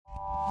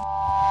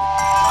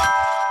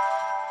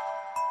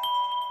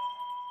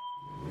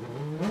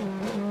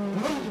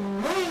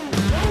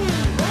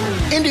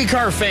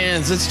IndyCar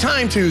fans, it's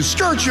time to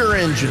start your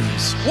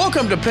engines.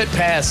 Welcome to Pit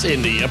Pass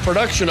Indy, a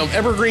production of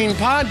Evergreen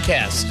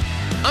Podcast.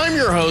 I'm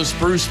your host,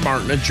 Bruce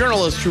Martin, a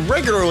journalist who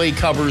regularly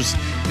covers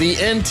the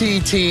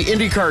NTT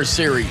IndyCar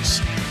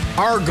series.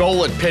 Our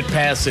goal at Pit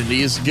Pass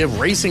Indy is to give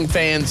racing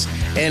fans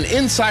an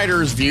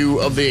insider's view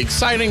of the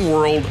exciting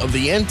world of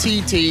the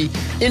NTT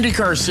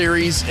IndyCar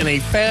series in a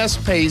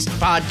fast-paced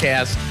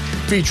podcast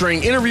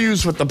featuring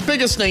interviews with the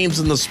biggest names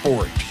in the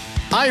sport.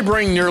 I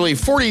bring nearly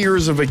 40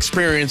 years of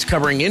experience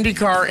covering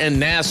IndyCar and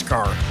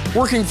NASCAR,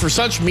 working for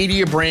such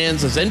media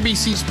brands as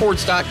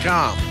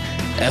NBCSports.com,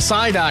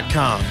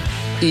 SI.com,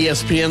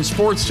 ESPN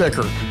Sports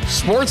Ticker,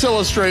 Sports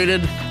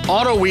Illustrated,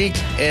 Auto Week,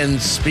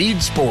 and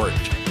Speed Sport.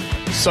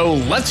 So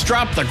let's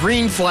drop the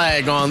green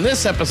flag on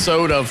this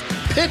episode of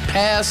Pit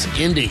Pass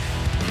Indy.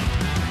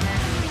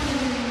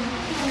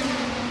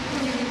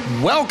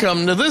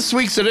 Welcome to this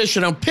week's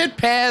edition of Pit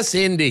Pass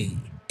Indy.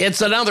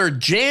 It's another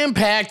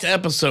jam-packed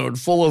episode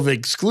full of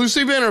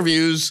exclusive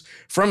interviews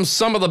from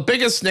some of the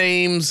biggest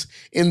names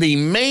in the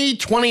May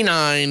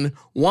 29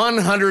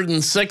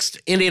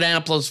 106th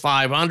Indianapolis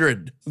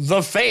 500.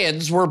 The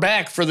fans were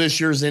back for this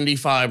year's Indy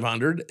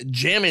 500,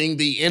 jamming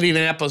the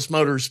Indianapolis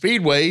Motor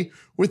Speedway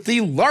with the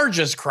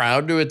largest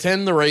crowd to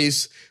attend the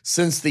race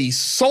since the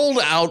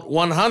sold-out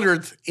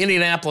 100th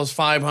Indianapolis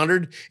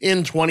 500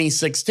 in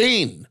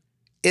 2016.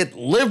 It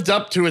lived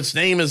up to its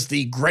name as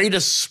the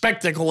greatest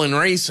spectacle in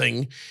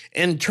racing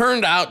and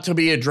turned out to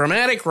be a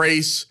dramatic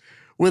race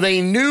with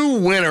a new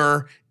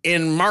winner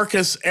in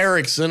Marcus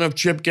Ericsson of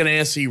Chip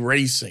Ganassi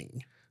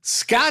Racing.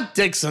 Scott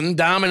Dixon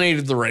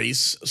dominated the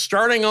race,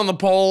 starting on the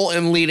pole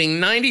and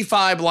leading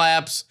 95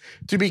 laps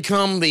to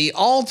become the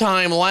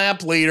all-time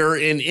lap leader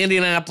in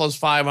Indianapolis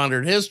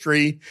 500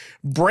 history,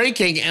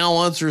 breaking Al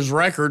Unser's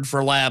record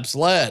for laps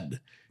led.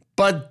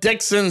 But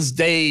Dixon's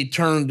day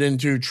turned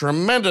into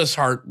tremendous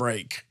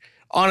heartbreak.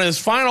 On his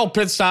final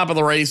pit stop of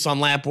the race on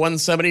lap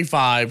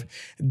 175,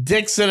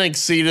 Dixon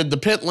exceeded the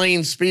pit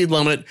lane speed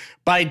limit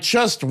by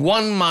just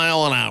 1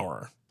 mile an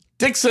hour.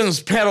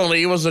 Dixon's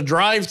penalty was a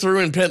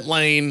drive-through in pit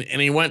lane,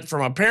 and he went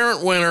from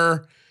apparent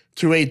winner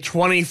to a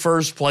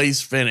 21st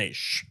place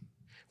finish.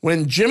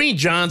 When Jimmy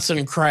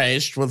Johnson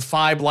crashed with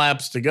 5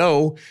 laps to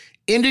go,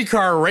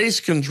 IndyCar Race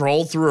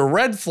Control threw a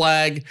red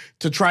flag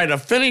to try to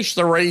finish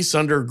the race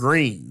under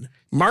green.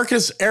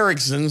 Marcus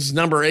Ericsson's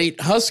number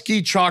 8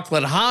 Husky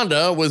Chocolate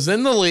Honda was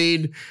in the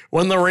lead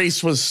when the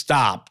race was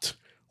stopped.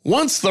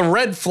 Once the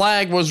red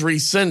flag was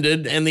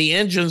rescinded and the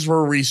engines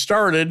were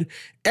restarted,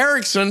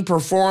 Ericsson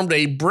performed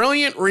a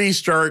brilliant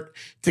restart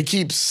to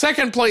keep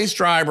second-place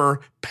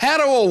driver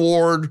Pato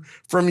O'Ward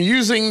from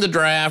using the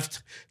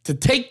draft to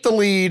take the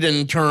lead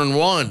in turn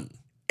 1.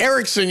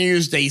 Ericsson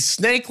used a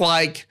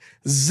snake-like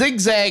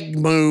zigzag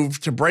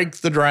move to break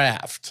the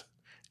draft.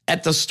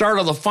 At the start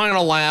of the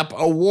final lap,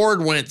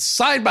 O'Ward went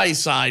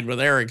side-by-side with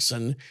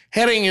Ericsson,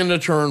 heading into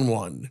turn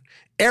 1.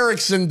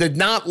 Ericsson did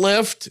not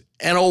lift,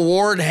 and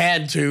O'Ward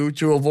had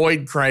to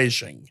avoid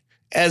crashing.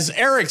 As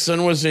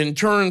Ericsson was in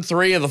turn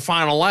 3 of the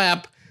final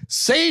lap,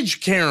 Sage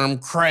Karam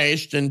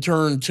crashed in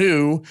turn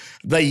 2.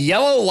 The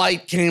yellow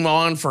light came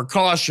on for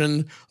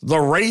caution, the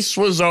race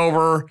was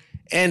over,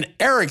 and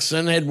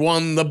Ericsson had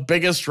won the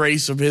biggest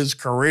race of his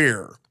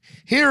career.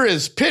 Here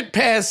is Pit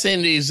Pass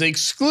Indy's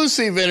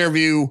exclusive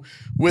interview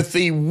with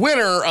the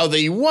winner of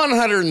the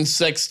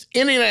 106th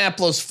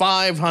Indianapolis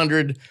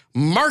 500,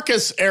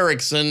 Marcus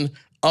Ericsson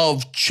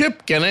of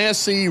Chip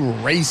Ganassi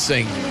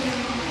Racing.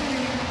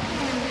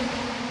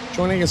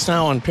 Joining us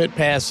now on Pit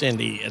Pass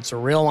Indy, it's a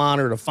real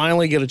honor to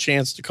finally get a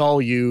chance to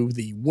call you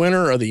the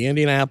winner of the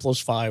Indianapolis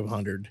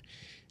 500.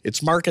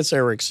 It's Marcus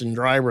Ericsson,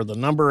 driver of the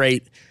number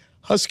 8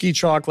 Husky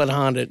Chocolate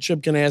Honda at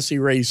Chip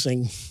Ganassi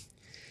Racing.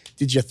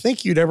 Did you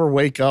think you'd ever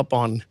wake up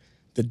on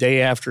the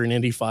day after an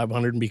Indy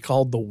 500 and be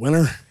called the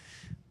winner?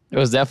 It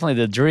was definitely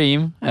the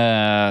dream,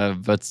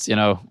 but,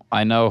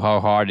 I know how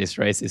hard this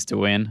race is to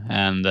win,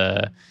 and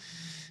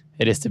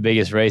it is the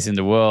biggest race in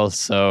the world.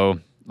 So,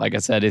 like I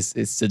said,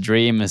 it's the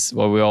dream, is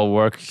what we all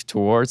work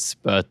towards.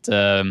 But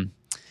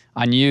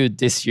I knew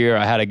this year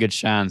I had a good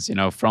chance.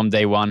 From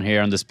day one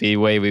here on the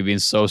Speedway, we've been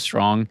so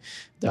strong.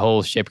 The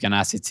whole Chip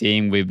Ganassi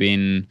team, we've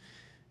been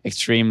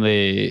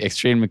extremely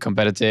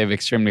competitive,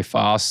 extremely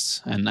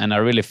fast, and I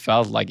really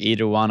felt like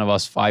either one of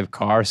us 5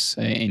 cars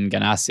in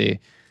Ganassi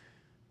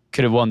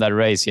could have won that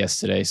race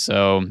yesterday.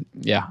 So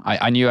yeah,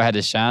 I knew I had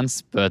a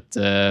chance, but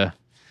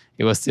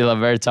it was still a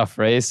very tough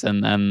race,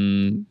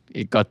 and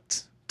it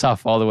got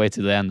tough all the way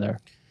to the end there.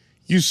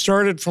 You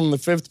started from the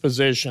 5th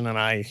position, and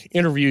I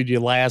interviewed you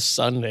last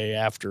Sunday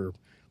after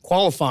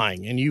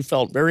qualifying, and you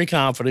felt very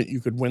confident you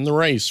could win the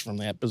race from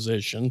that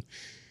position.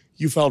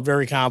 You felt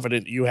very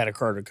confident you had a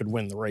car that could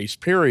win the race,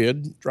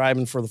 period.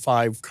 Driving for the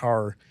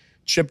 5-car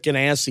Chip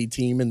Ganassi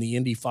team in the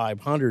Indy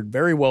 500,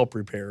 very well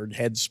prepared,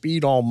 had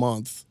speed all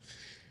month.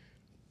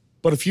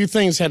 But a few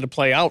things had to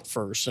play out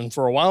first, and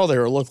for a while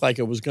there, it looked like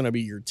it was going to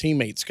be your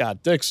teammate,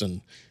 Scott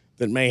Dixon,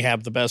 that may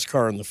have the best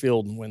car in the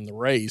field and win the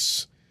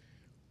race.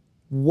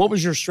 What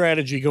was your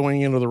strategy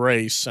going into the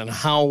race, and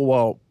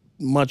how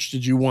much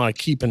did you want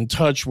to keep in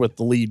touch with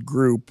the lead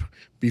group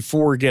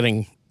before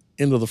getting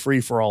into the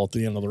free-for-all at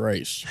the end of the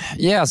race?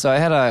 Yeah, so I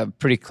had a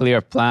pretty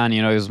clear plan.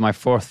 It was my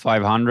fourth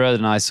 500,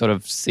 and I sort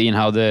of seen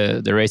how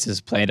the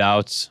races played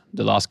out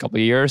the last couple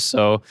of years.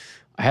 So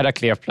I had a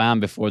clear plan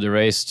before the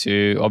race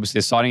to,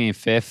 obviously starting in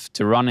fifth,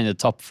 to run in the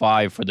top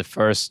 5 for the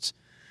first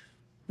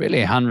really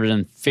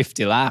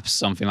 150 laps,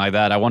 something like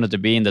that. I wanted to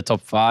be in the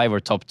top 5 or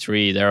top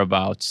 3,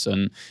 thereabouts.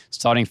 And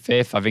starting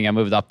fifth, I think I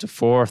moved up to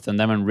fourth. And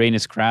then when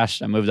Rinus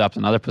crashed, I moved up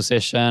another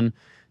position.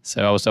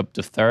 So I was up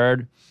to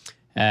third.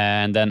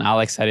 And then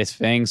Alex had his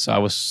thing. So I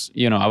was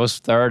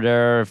third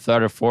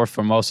or fourth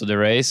for most of the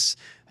race.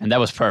 And that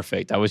was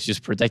perfect. I was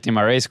just protecting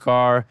my race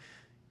car,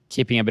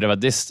 keeping a bit of a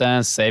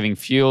distance, saving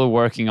fuel,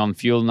 working on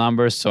fuel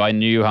numbers. So I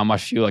knew how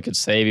much fuel I could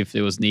save if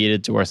it was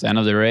needed towards the end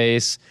of the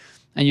race.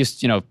 And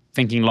just,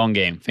 thinking long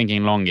game.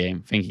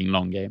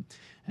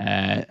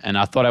 And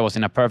I thought I was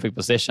in a perfect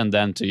position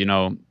then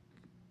to,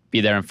 be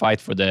there and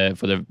fight for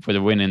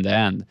the win in the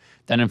end.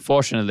 Then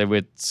unfortunately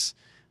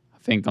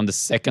I think on the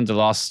second to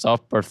last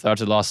stop or third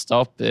to last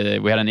stop,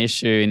 we had an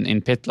issue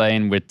in pit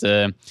lane with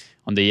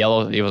on the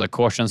yellow. It was a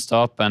caution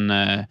stop, and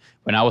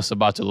when I was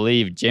about to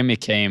leave, Jimmy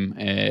came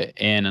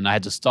in, and I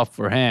had to stop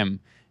for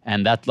him,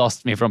 and that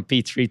lost me from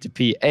P3 to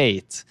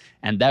P8,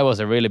 and that was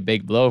a really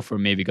big blow for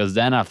me because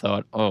then I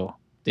thought, oh,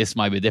 this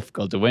might be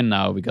difficult to win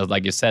now because,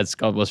 like you said,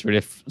 Scott was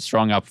really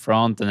strong up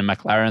front, and the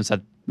McLarens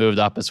had moved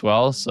up as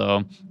well,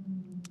 so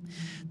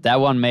that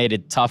one made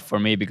it tough for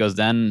me because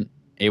then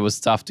it was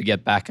tough to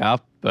get back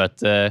up. But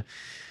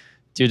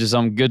due to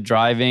some good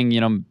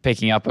driving,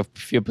 picking up a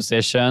few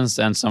positions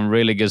and some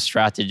really good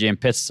strategy and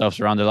pit stops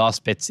around the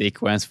last pit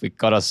sequence, we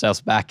got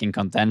ourselves back in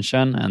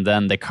contention. And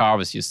then the car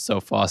was just so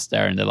fast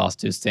there in the last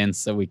 2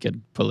 stints that we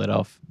could pull it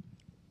off.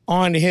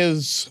 On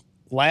his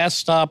last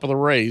stop of the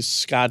race,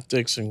 Scott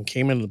Dixon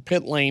came into the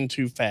pit lane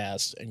too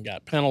fast and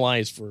got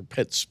penalized for a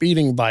pit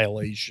speeding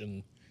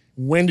violation.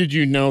 When did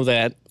you know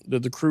that?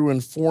 Did the crew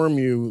inform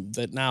you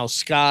that now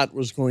Scott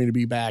was going to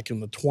be back in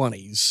the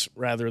 20s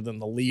rather than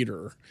the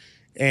leader,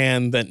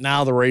 and that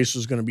now the race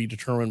was going to be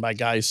determined by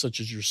guys such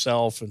as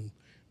yourself and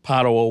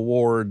Pato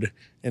O'Ward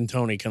and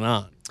Tony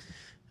Kanaan?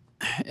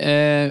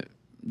 They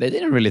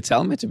didn't really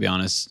tell me, to be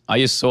honest. I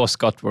just saw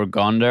Scott were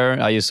gone there.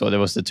 I just saw there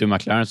was the 2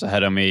 McLarens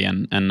ahead of me,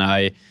 and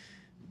I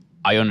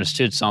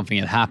understood something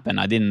had happened.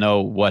 I didn't know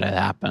what had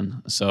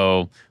happened.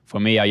 So for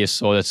me, I just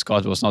saw that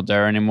Scott was not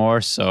there anymore.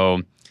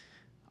 So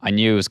I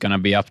knew it was going to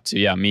be up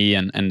to me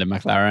and the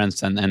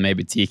McLarens and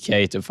maybe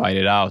TK to fight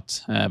it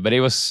out. But it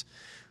was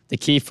the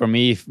key for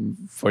me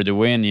for the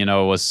win,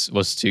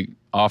 was to,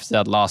 after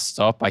that last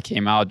stop, I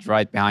came out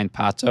right behind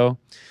Pato.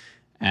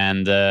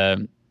 And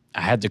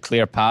I had to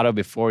clear Pato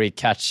before he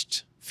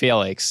catched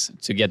Felix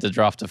to get the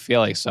draft of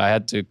Felix. So I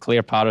had to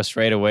clear Pato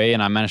straight away,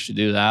 and I managed to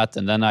do that.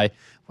 And then I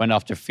went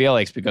after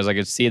Felix because I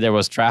could see there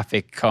was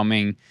traffic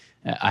coming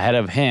ahead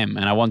of him,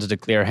 and I wanted to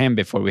clear him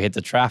before we hit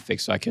the traffic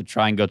so I could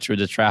try and go through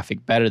the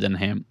traffic better than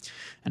him.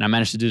 And I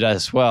managed to do that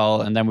as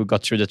well. And then we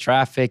got through the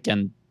traffic,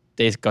 and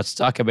they got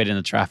stuck a bit in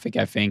the traffic,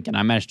 I think, and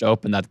I managed to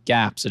open that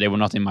gap so they were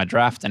not in my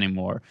draft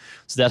anymore.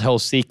 So that whole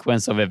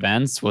sequence of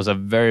events was a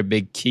very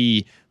big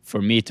key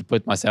for me to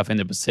put myself in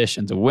the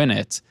position to win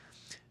it.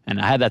 And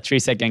I had that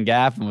 3-second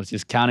gap and was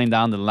just counting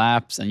down the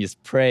laps and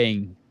just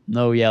praying,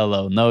 no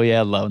yellow, no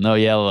yellow, no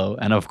yellow.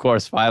 And of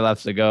course, 5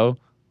 laps to go,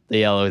 the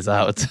yellow is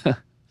out.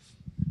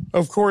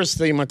 Of course,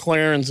 the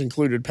McLarens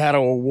included Pato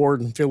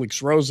O'Ward and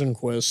Felix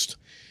Rosenqvist.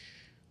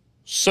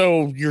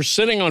 So you're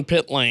sitting on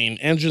pit lane,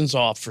 engines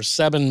off for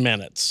 7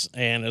 minutes.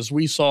 And as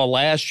we saw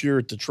last year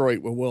at Detroit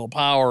with Will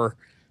Power,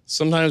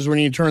 sometimes when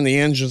you turn the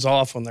engines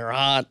off when they're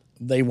hot,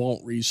 they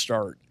won't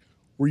restart.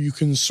 Were you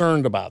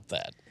concerned about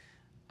that?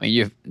 I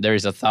mean, there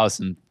is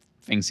 1,000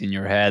 things in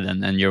your head,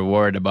 and you're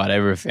worried about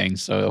everything.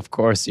 So, of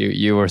course,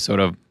 you were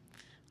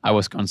I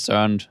was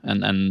concerned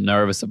and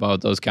nervous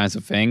about those kinds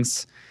of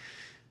things.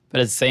 But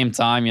at the same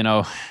time,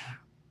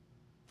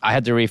 I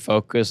had to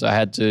refocus. I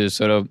had to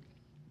sort of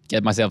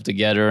get myself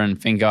together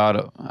and think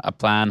out a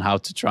plan how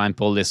to try and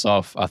pull this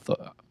off.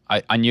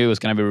 I knew it was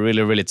going to be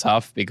really, really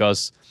tough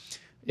because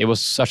it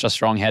was such a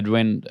strong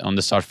headwind on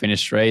the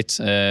start-finish straight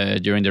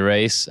during the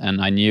race,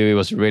 and I knew it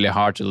was really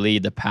hard to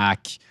lead the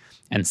pack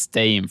and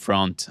stay in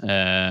front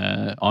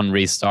on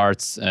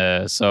restarts.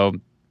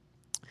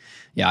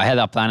 I had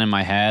that plan in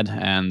my head,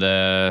 and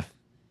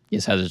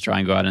just had to try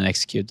and go out and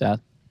execute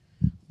that.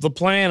 The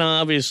plan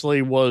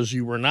obviously was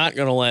you were not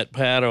going to let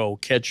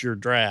Pato catch your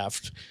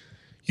draft.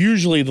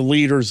 Usually the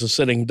leader's a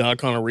sitting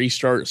duck on a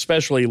restart,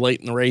 especially late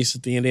in the race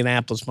at the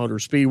Indianapolis Motor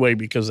Speedway,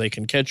 because they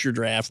can catch your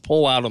draft,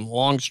 pull out on the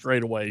long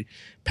straightaway,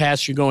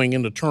 pass you going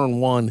into turn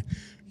 1.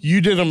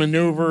 You did a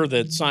maneuver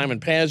that Simon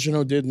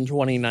Pagenaud did in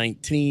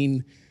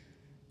 2019,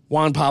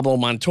 Juan Pablo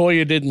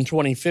Montoya did in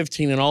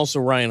 2015, and also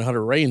Ryan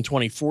Hunter-Reay in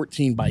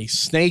 2014 by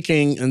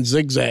snaking and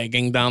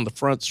zigzagging down the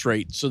front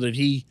straight so that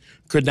he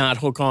could not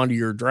hook onto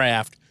your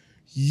draft.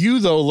 You,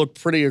 though,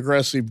 looked pretty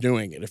aggressive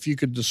doing it. If you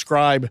could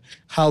describe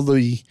how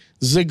the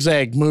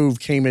zigzag move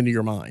came into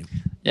your mind.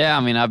 Yeah, I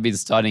mean, I've been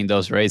studying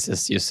those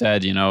races, you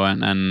said,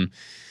 and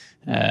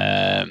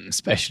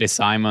especially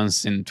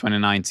Simons in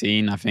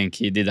 2019. I think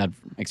he did that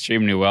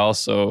extremely well.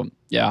 So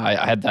yeah,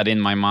 I had that in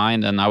my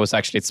mind, and I was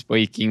actually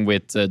speaking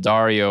with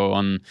Dario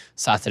on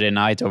Saturday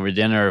night over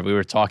dinner. We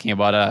were talking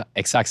about a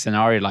exact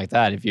scenario like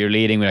that. If you're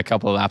leading with a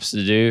couple of laps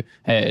to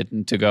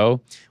go,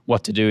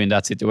 what to do in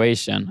that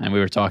situation. And we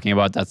were talking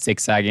about that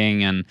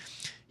zigzagging and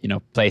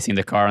placing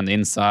the car on the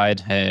inside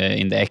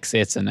in the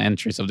exits and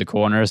entries of the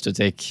corners to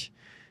take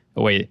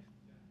away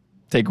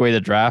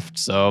the draft.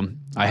 So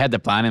I had the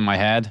plan in my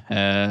head.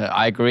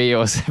 I agree, it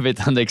was a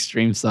bit on the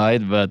extreme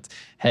side, but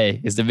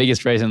hey, it's the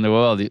biggest race in the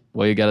world.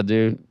 What you got to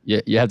do,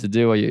 you have to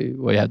do what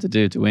you have to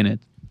do to win it.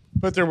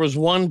 But there was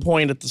one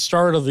point at the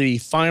start of the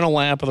final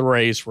lap of the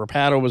race where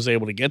Pato was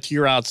able to get to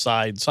your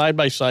outside, side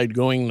by side,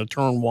 going to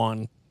turn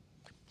one.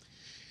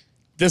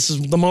 This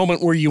is the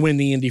moment where you win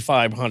the Indy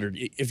 500.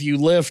 If you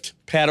lift,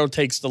 Pato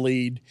takes the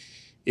lead.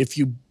 If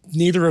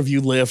neither of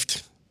you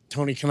lift,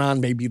 Tony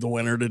Kanaan may be the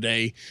winner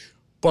today.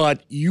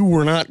 But you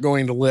were not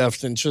going to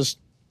lift, and just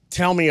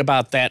tell me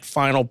about that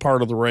final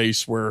part of the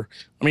race where,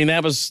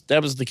 that was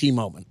the key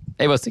moment.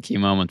 It was the key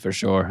moment for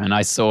sure, and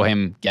I saw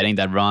him getting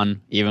that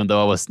run. Even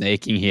though I was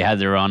snaking, he had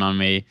the run on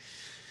me.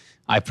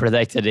 I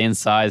protected the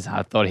inside.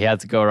 I thought he had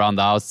to go around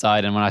the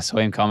outside, and when I saw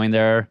him coming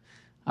there,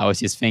 I was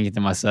just thinking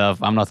to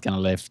myself, I'm not going to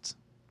lift.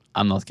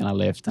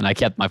 And I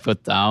kept my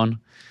foot down,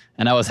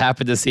 and I was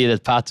happy to see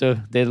that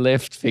Pato did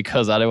lift,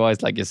 because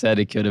otherwise, like you said,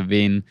 it could have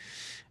been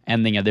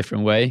ending a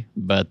different way.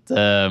 But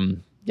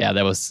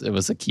it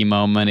was a key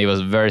moment. It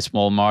was very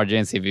small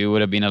margins. If he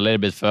would have been a little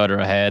bit further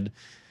ahead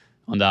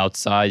on the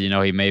outside,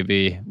 he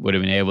maybe would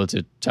have been able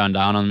to turn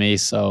down on me.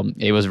 So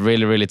it was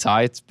really, really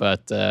tight.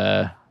 But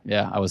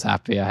I was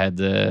happy I had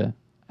the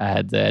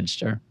edge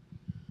there.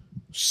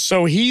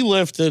 So he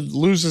lifted,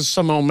 loses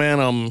some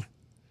momentum.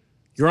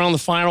 You're on the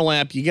final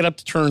lap. You get up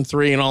to turn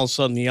 3, and all of a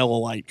sudden the yellow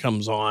light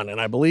comes on.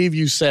 And I believe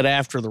you said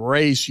after the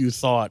race you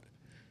thought,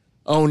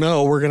 oh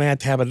no, we're going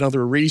to have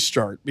another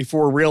restart,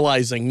 before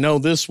realizing, no,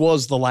 this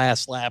was the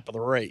last lap of the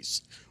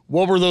race.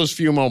 What were those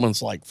few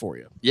moments like for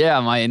you? Yeah,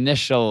 my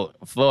initial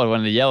thought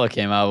when the yellow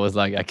came out was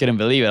like, I couldn't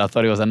believe it. I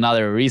thought it was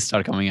another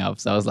restart coming up.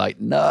 So I was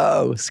like,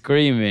 no,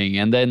 screaming.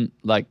 And then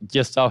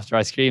just after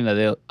I screamed,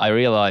 I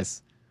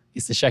realized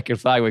it's the checkered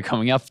flag we're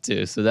coming up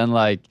to. So then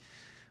I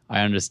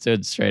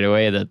understood straight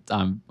away that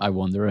I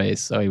won the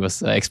race. So it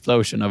was an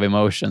explosion of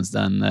emotions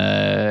then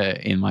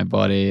in my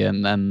body,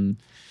 and then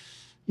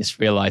just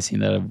realizing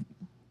that I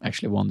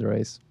actually won the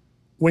race.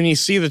 When you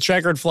see the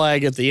checkered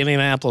flag at the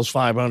Indianapolis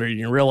 500 and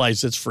you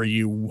realize it's for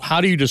you,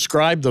 how do you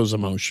describe those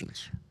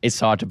emotions? It's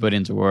hard to put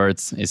into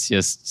words. It's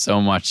just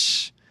so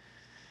much.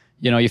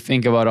 You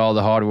think about all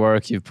the hard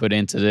work you've put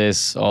into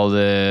this, all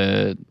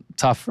the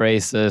tough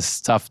races,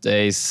 tough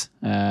days,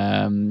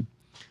 and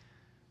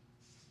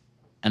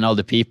all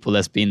the people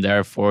that's been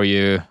there for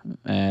you.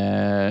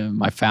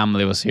 My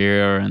family was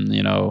here, and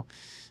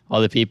all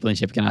the people in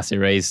Chip Ganassi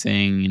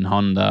Racing, in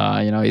Honda,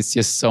 it's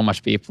just so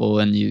much people,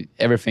 and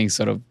everything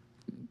sort of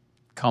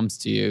comes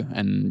to you.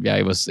 And yeah,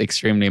 it was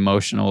extremely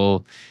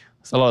emotional.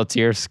 There's a lot of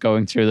tears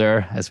going through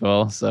there as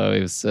well. So it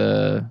was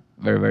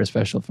very, very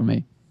special for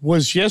me.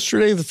 Was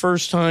yesterday the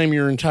first time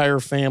your entire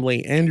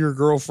family and your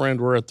girlfriend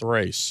were at the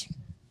race?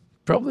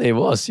 Probably it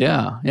was,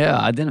 yeah. Yeah,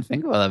 I didn't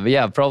think about that. But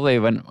yeah, probably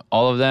when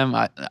all of them,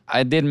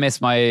 I did miss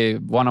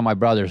one of my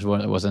brothers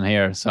wasn't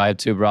here. So I have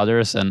 2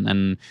 brothers,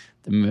 and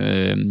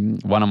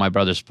one of my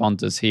brothers,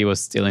 Pontus, he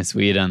was still in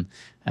Sweden.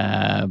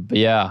 But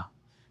yeah,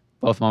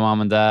 both my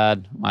mom and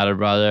dad, my other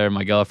brother,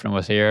 my girlfriend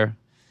was here,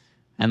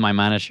 and my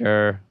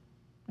manager,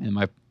 and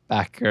my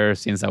backer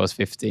since I was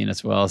 15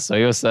 as well. So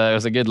it was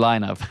a good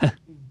lineup.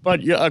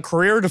 But a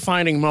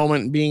career-defining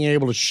moment, being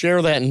able to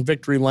share that in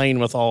victory lane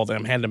with all of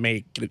them had to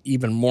make it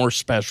even more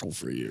special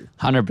for you.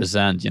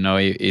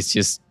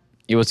 100%.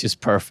 It was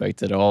just perfect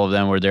that all of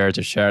them were there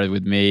to share it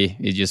with me.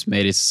 It just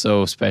made it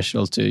so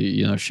special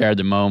to share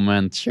the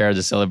moment, share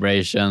the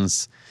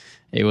celebrations.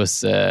 It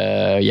was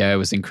it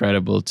was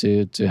incredible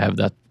to have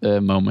that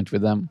moment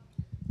with them.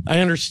 I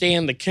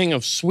understand the King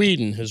of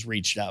Sweden has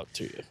reached out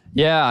to you.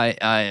 Yeah,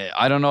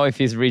 I don't know if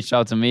he's reached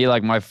out to me.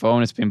 My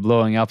phone has been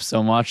blowing up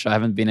so much. I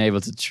haven't been able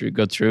to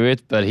go through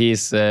it, but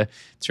he's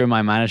through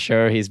my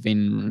manager. He's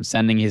been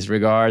sending his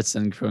regards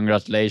and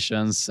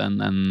congratulations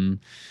and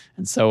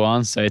so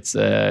on. So it's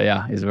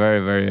it's very,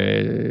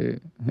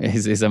 very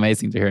it's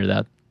amazing to hear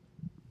that.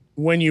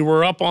 When you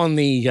were up on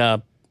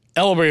the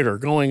elevator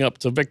going up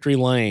to victory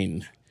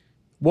lane,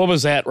 what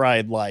was that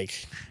ride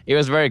like? It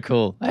was very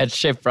cool. I had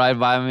Chip right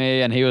by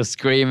me, and he was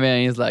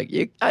screaming. He's like,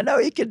 I know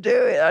you can do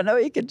it. I know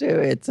you can do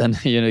it. And,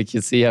 you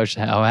can see how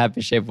happy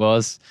Chip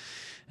was.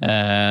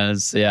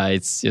 So, yeah,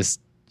 it's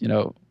just,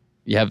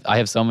 I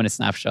have so many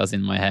snapshots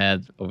in my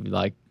head of,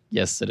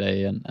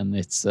 yesterday. And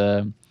it's,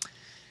 it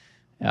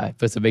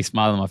puts a big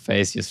smile on my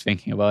face just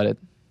thinking about it.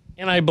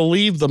 And I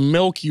believe the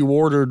milk you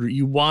ordered,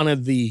 you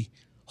wanted the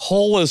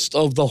wholest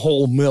of the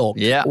whole milk.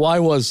 Yeah. Why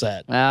was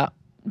that?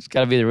 It's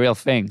got to be the real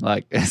thing,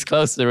 as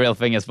close to the real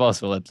thing as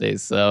possible, at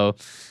least. So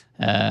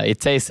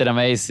it tasted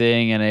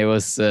amazing, and it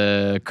was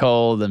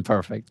cold and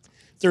perfect.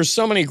 there's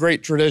so many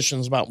great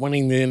traditions about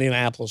winning the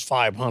Indianapolis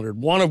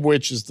 500, one of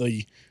which is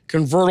the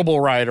convertible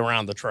ride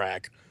around the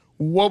track.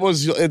 What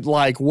was it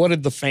like? What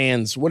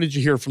did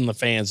you hear from the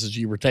fans as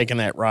you were taking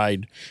that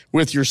ride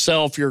with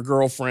yourself, your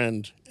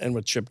girlfriend, and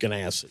with Chip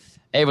Ganassi?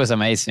 It was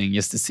amazing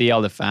just to see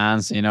all the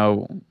fans. You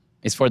know,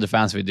 it's for the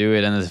fans we do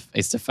it, and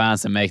it's the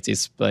fans that make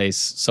this place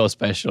so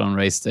special on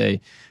race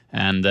day.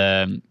 And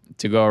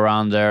to go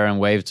around there and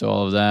wave to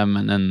all of them,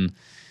 and then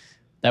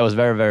that was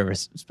very, very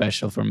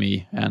special for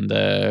me. And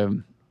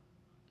it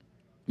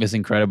was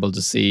incredible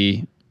to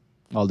see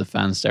all the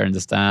fans there in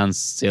the stands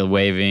still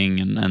waving,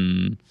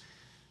 and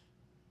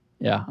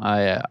yeah,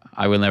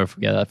 I will never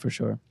forget that for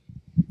sure.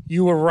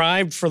 You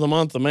arrived for the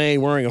month of May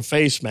wearing a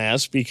face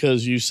mask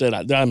because you said,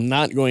 I'm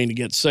not going to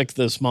get sick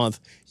this month.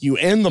 You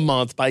end the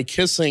month by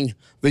kissing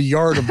the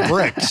yard of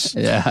bricks.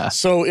 Yeah.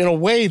 So in a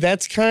way,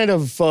 that's kind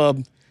of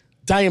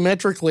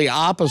diametrically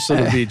opposite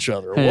of each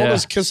other. What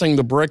was kissing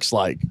the bricks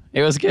like?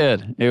 It was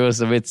good. It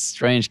was a bit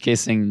strange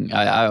kissing.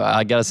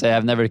 I gotta say,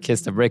 I've never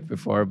kissed a brick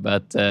before,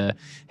 but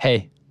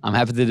hey, I'm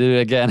happy to do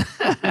it again.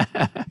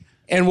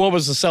 And what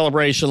was the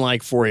celebration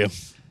like for you?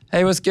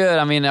 It was good.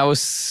 I mean, I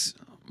was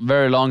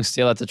very long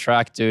still at the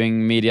track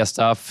doing media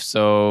stuff,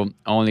 so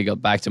I only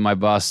got back to my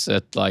bus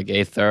at like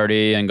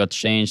 8:30 and got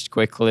changed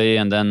quickly,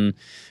 and then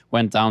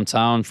went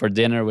downtown for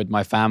dinner with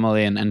my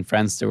family and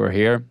friends that were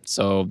here.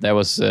 So that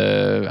was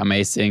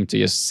amazing to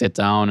just sit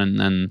down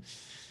and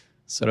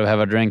sort of have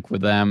a drink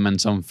with them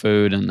and some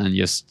food and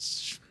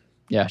just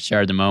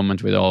share the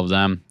moment with all of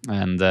them.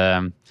 And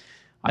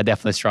I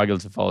definitely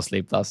struggled to fall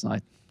asleep last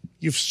night.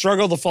 You've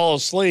struggled to fall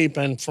asleep,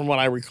 and from what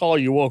I recall,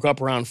 you woke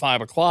up around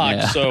 5 o'clock.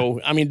 Yeah. So,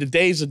 I mean,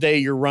 today's a day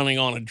you're running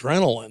on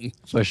adrenaline.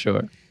 For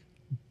sure.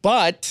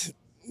 But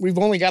we've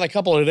only got a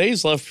couple of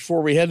days left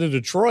before we head to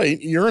Detroit.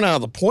 You're now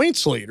the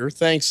points leader,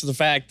 thanks to the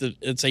fact that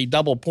it's a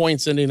double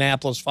points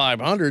Indianapolis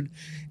 500.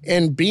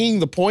 And being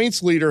the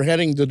points leader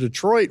heading to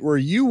Detroit, where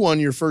you won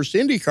your first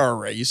IndyCar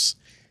race,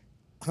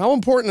 how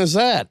important is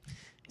that?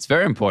 It's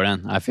very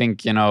important. I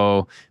think,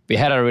 we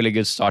had a really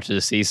good start to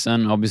the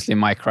season. Obviously,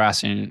 my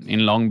crash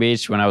in Long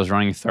Beach when I was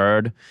running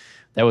third,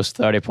 that was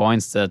 30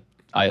 points that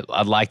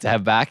I'd like to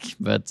have back,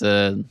 but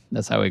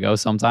that's how it goes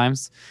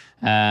sometimes.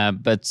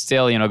 But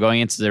still,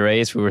 going into the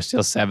race, we were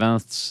still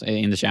seventh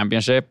in the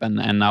championship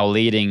and now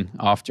leading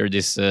after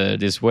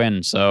this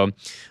win. So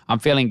I'm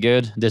feeling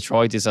good.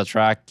 Detroit is a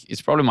track.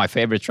 It's probably my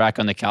favorite track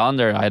on the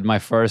calendar. I had my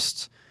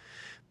first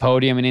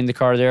podium in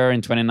IndyCar there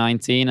in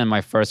 2019 and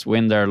my first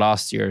win there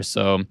last year.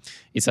 So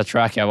it's a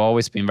track I've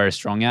always been very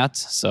strong at.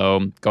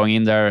 So going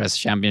in there as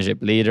championship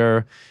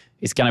leader,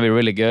 it's going to be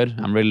really good.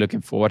 I'm really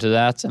looking forward to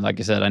that. And like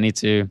I said, I'm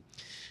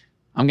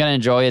going to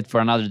enjoy it for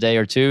another day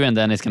or two, and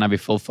then it's going to be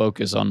full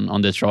focus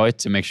on Detroit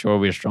to make sure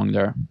we're strong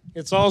there.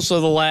 It's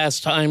also the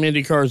last time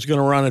IndyCar is going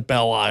to run at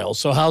Belle Isle.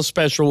 So how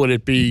special would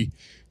it be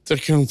to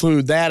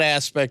conclude that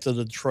aspect of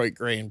the Detroit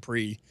Grand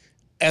Prix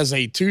as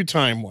a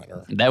two-time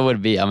winner? That would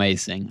be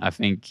amazing. I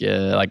think,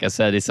 like I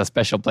said, it's a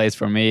special place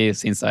for me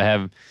since I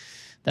have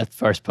that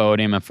first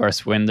podium and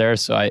first win there.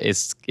 So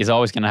it's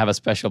always going to have a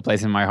special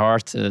place in my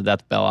heart,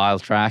 that Belle Isle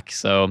track.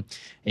 So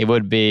it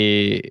would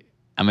be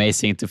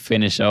amazing to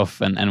finish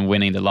off and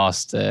winning the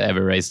last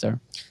ever race there.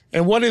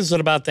 And what is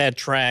it about that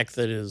track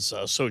that is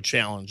so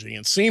challenging?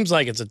 It seems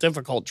like it's a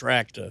difficult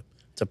track to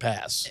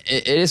pass.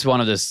 It is one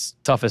of the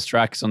toughest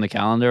tracks on the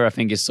calendar. I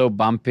think it's so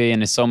bumpy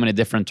and it's so many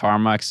different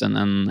tarmacs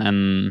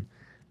and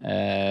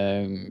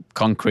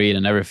concrete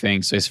and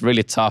everything. So it's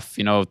really tough,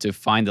 to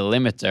find the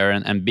limit there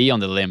and be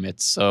on the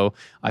limit. So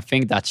I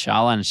think that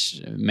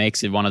challenge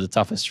makes it one of the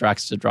toughest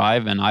tracks to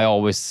drive. And I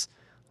always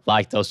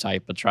like those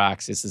type of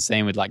tracks. It's the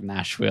same with like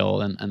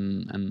Nashville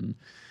and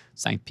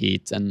St.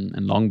 Pete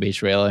and Long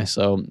Beach, really.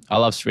 So I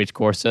love street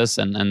courses,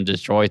 and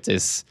Detroit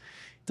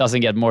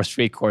doesn't get more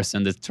street course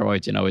than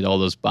Detroit, with all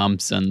those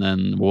bumps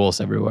and walls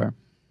everywhere.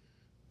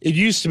 It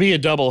used to be a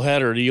double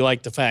header. Do you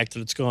like the fact that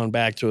it's gone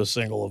back to a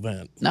single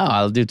event? No,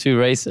 I'll do 2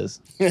 races.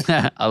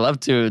 I love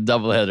to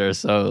double headers,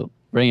 so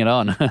bring it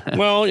on.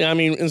 Well, I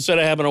mean, instead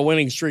of having a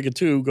winning streak of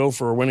 2, go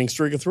for a winning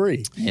streak of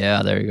 3.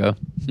 Yeah, there you go.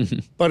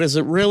 But has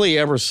it really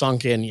ever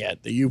sunk in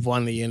yet that you've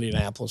won the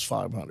Indianapolis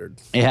 500?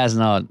 It has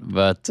not,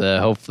 but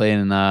hopefully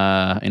in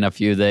a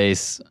few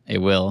days it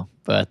will.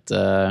 But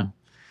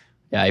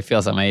it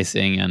feels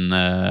amazing, and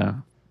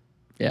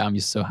I'm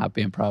just so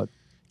happy and proud.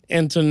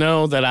 And to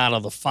know that out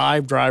of the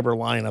 5-driver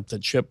lineup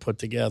that Chip put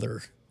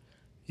together,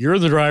 you're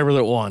the driver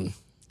that won.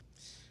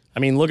 I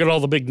mean, look at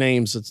all the big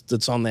names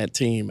that's on that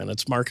team, and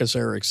it's Marcus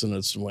Ericsson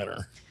that's the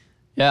winner.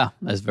 Yeah,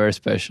 that's very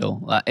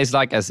special. It's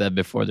like I said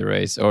before the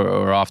race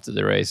or after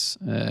the race.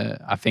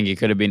 I think it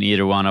could have been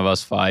either one of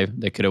us 5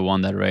 that could have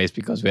won that race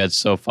because we had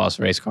so fast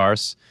race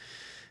cars.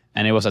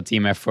 And it was a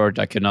team effort.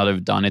 I could not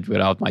have done it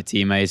without my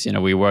teammates.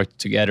 We worked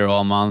together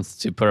all month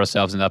to put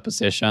ourselves in that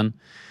position.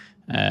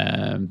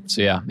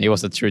 It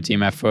was a true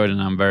team effort,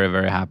 and I'm very,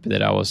 very happy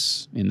that I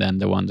was in the end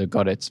the one that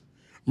got it.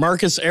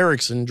 Marcus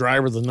Ericsson,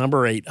 driver of the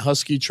number 8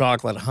 Husky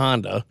Chocolate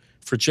Honda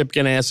for Chip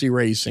Ganassi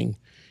Racing.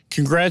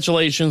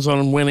 Congratulations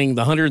on winning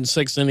the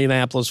 106th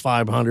Indianapolis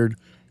 500.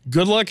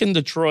 Good luck in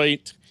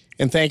Detroit,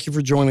 and thank you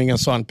for joining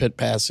us on Pit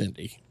Pass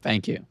Indy.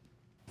 Thank you.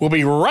 We'll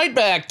be right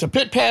back to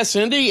Pit Pass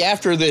Indy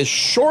after this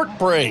short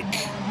break.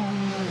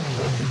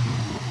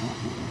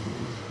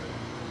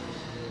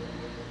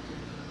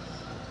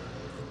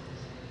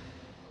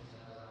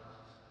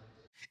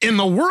 In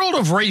the world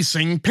of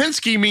racing,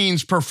 Penske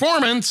means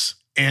performance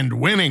and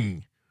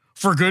winning.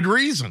 For good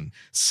reason.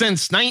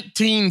 Since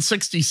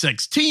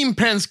 1966, Team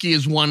Penske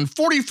has won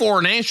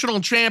 44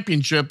 national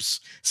championships,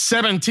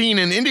 17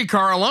 in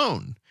IndyCar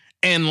alone.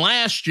 And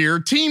last year,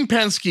 Team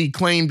Penske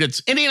claimed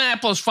its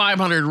Indianapolis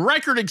 500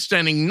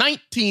 record-extending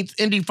 19th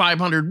Indy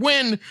 500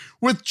 win,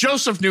 with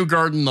Joseph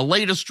Newgarden the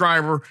latest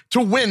driver to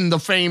win the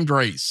famed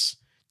race.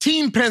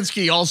 Team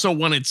Penske also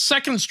won its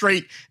second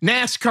straight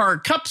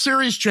NASCAR Cup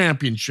Series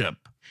championship.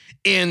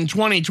 In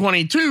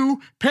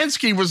 2022,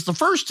 Penske was the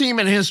first team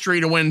in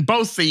history to win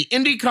both the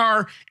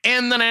IndyCar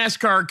and the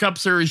NASCAR Cup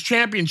Series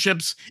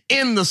championships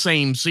in the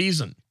same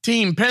season.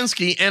 Team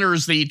Penske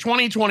enters the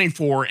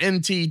 2024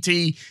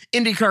 NTT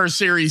IndyCar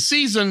Series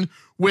season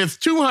with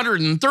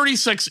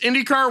 236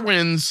 IndyCar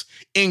wins,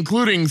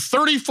 including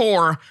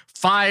 34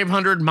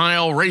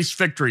 500-mile race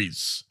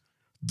victories.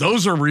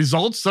 Those are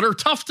results that are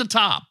tough to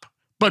top.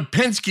 But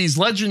Penske's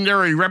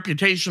legendary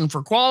reputation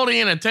for quality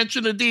and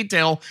attention to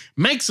detail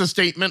makes a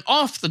statement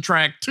off the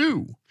track,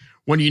 too.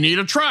 When you need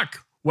a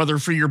truck, whether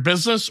for your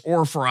business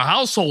or for a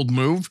household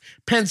move,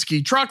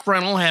 Penske Truck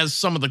Rental has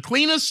some of the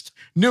cleanest,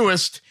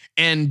 newest,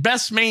 and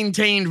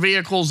best-maintained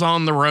vehicles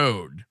on the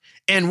road.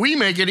 And we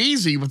make it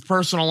easy with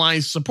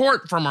personalized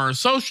support from our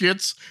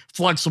associates,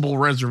 flexible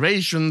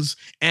reservations,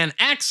 and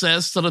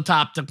access to the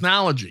top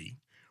technology.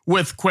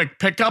 With quick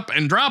pickup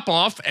and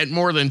drop-off at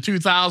more than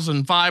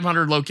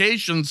 2,500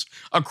 locations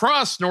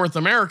across North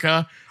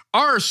America,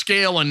 our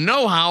scale and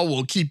know-how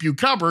will keep you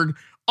covered,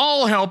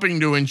 all helping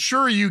to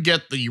ensure you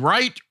get the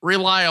right,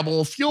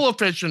 reliable,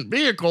 fuel-efficient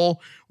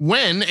vehicle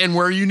when and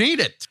where you need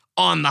it.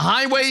 On the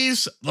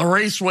highways, the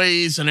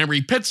raceways, and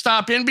every pit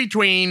stop in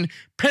between,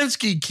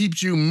 Penske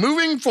keeps you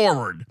moving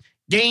forward.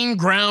 Gain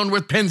ground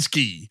with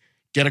Penske.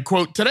 Get a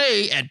quote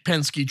today at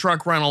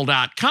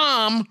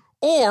PenskeTruckRental.com,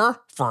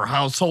 or for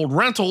household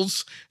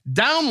rentals,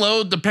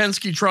 download the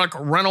Penske Truck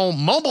Rental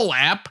mobile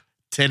app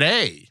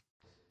today.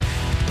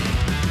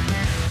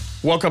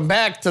 Welcome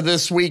back to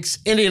this week's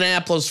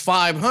Indianapolis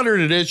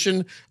 500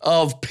 edition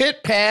of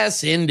Pit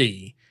Pass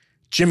Indy.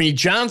 Jimmie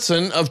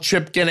Johnson of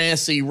Chip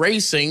Ganassi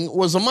Racing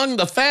was among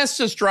the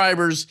fastest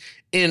drivers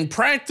in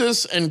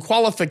practice and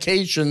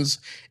qualifications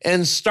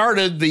and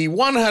started the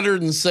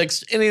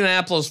 106th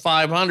Indianapolis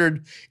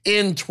 500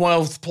 in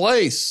 12th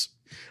place.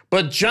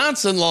 But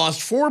Johnson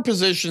lost 4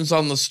 positions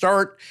on the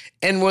start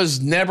and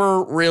was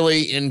never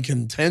really in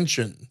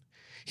contention.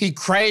 He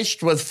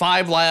crashed with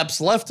 5 laps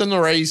left in the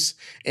race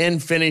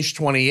and finished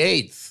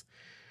 28th.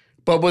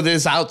 But with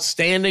his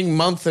outstanding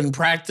month in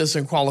practice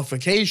and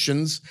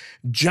qualifications,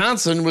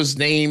 Johnson was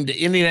named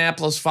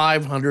Indianapolis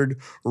 500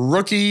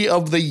 Rookie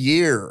of the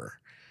Year.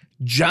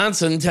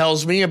 Johnson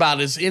tells me about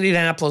his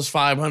Indianapolis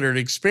 500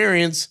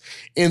 experience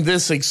in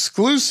this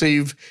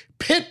exclusive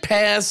Pit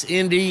Pass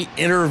Indy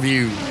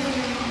interview.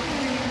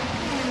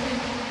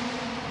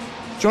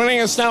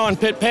 Joining us now on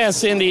Pit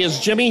Pass Indy is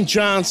Jimmie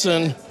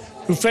Johnson,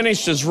 who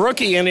finished his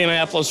rookie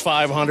Indianapolis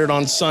 500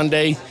 on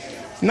Sunday.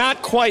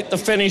 Not quite the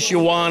finish you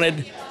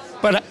wanted,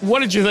 but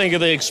what did you think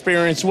of the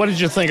experience? What did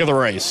you think of the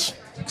race?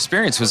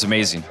 Experience was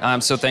amazing. I'm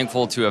so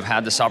thankful to have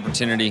had this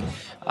opportunity.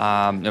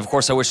 Of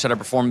course, I wish that I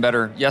performed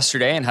better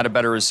yesterday and had a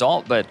better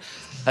result, but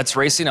that's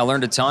racing. I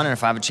learned a ton, and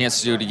if I have a chance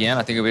to do it again,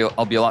 I think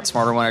I'll be a lot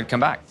smarter when I come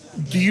back.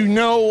 Do you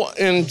know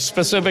in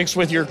specifics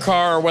with your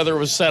car whether it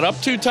was set up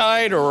too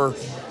tight, or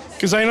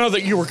because I know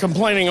that you were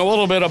complaining a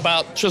little bit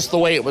about just the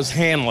way it was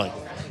handling?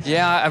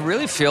 Yeah, I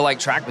really feel like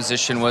track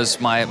position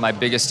was my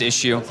biggest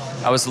issue.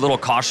 I was a little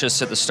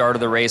cautious at the start of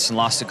the race and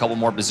lost a couple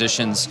more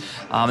positions.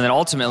 And then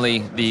ultimately,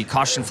 the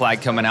caution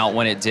flag coming out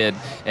when it did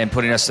and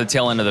putting us to the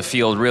tail end of the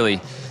field,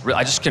 really,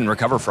 I just couldn't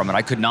recover from it.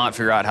 I could not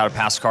figure out how to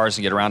pass cars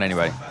and get around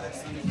anybody.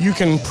 You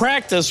can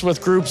practice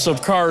with groups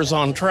of cars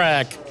on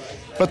track,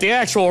 but the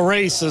actual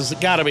race has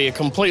got to be a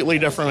completely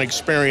different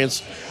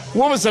experience.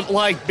 What was it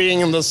like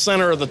being in the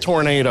center of the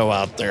tornado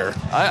out there?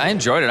 I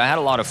enjoyed it. I had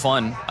a lot of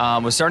fun.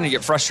 Was starting to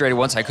get frustrated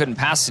once I couldn't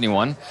pass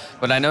anyone,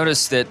 but I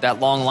noticed that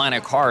long line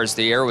of cars,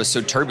 the air was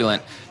so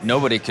turbulent,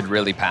 nobody could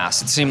really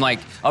pass. It seemed like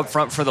up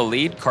front for the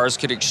lead, cars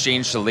could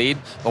exchange the lead,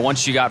 but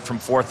once you got from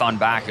 4th on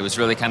back, it was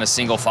really kind of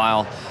single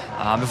file.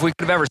 If we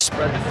could have ever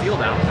spread the field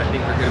out, I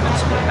think there could have been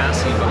some more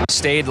passing, but we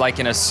stayed like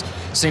in a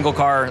single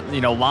car,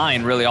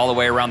 line really all the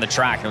way around the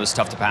track, and it was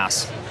tough to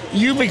pass.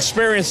 You've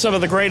experienced some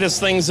of the greatest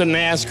things in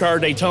NASCAR,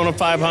 Daytona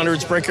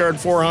 500s, Brickyard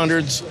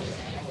 400s.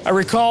 I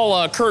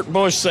recall Kurt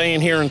Busch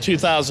saying here in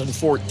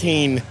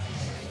 2014,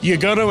 you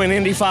go to an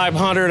Indy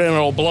 500 and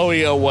it'll blow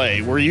you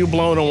away. Were you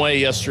blown away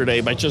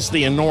yesterday by just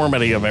the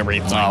enormity of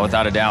everything? Oh,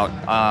 without a doubt.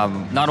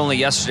 Not only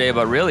yesterday,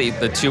 but really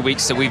the 2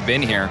 weeks that we've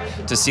been here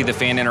to see the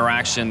fan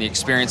interaction, the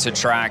experience at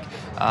track.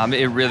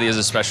 It really is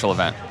a special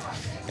event.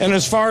 And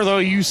as far though,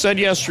 you said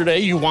yesterday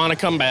you want to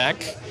come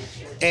back,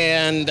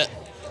 and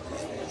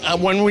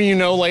when will you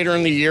know later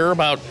in the year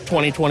about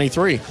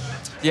 2023?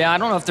 Yeah, I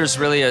don't know if there's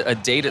really a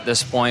date at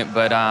this point,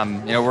 but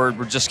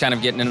we're just kind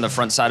of getting into the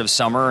front side of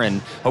summer, and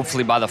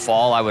hopefully by the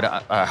fall, I would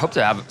hope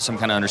to have some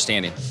kind of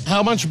understanding.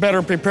 How much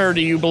better prepared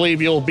do you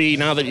believe you'll be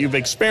now that you've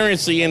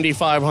experienced the Indy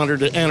 500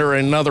 to enter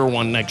another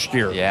one next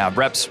year? Yeah,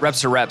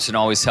 reps are reps and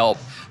always help.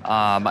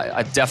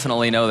 I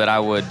definitely know that I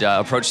would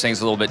approach things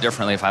a little bit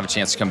differently if I have a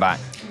chance to come back.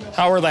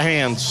 How are the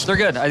hands? They're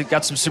good. I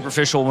got some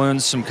superficial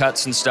wounds, some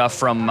cuts and stuff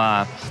from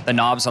the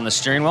knobs on the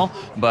steering wheel,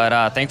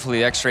 but thankfully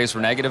the x-rays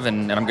were negative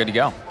and I'm good to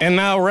go. And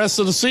now rest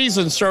of the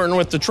season starting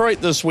with Detroit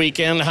this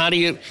weekend. How do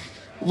you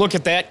look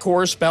at that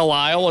course, Belle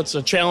Isle? It's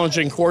a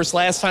challenging course.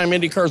 Last time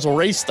Indy cars will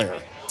race there.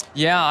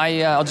 Yeah,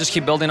 I'll just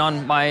keep building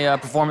on my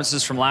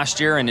performances from last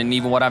year and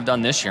even what I've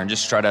done this year and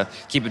just try to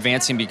keep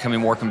advancing,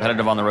 becoming more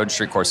competitive on the road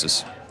street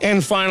courses.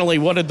 And finally,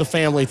 what did the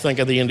family think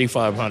of the Indy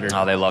 500?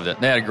 Oh, they loved it.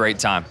 They had a great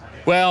time.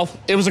 Well,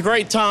 it was a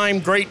great time,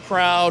 great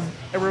crowd.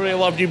 Everybody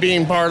loved you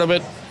being part of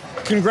it.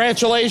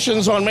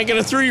 Congratulations on making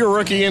it through your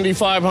rookie Indy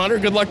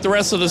 500. Good luck the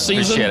rest of the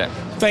season. Appreciate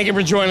it. Thank you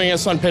for joining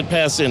us on Pit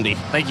Pass Indy.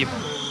 Thank you.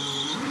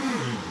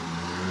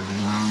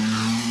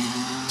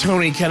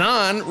 Tony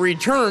Kanaan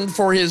returned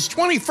for his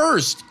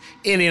 21st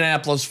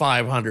Indianapolis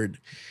 500.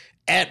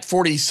 At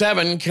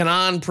 47,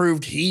 Kanaan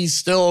proved he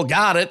still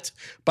got it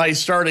by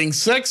starting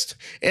 6th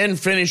and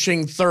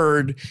finishing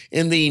 3rd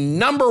in the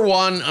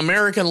 #1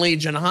 American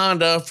Legion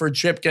Honda for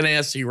Chip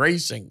Ganassi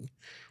Racing.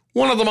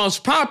 One of the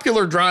most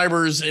popular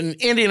drivers in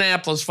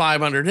Indianapolis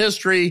 500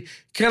 history,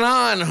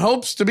 Kanaan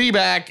hopes to be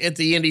back at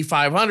the Indy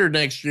 500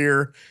 next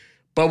year,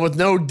 but with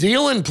no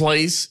deal in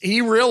place,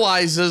 he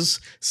realizes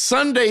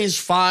Sunday's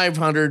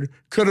 500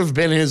 could have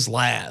been his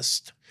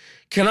last.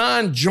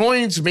 Kanaan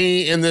joins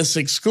me in this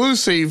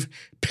exclusive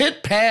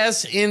Pit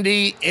Pass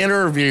Indy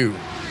interview.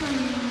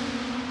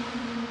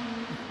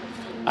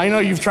 I know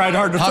you've tried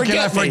hard to forget me.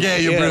 How can I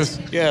forget you, Bruce?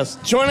 Yes.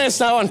 Joining us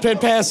now on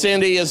Pit Pass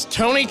Indy is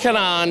Tony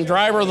Kanaan,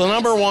 driver of the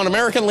 #1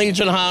 American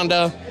Legion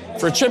Honda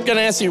for Chip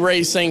Ganassi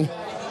Racing.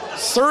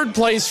 3rd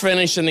place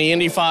finish in the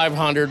Indy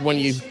 500. When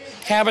you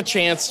have a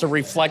chance to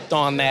reflect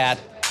on that,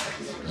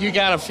 you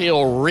got to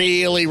feel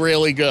really,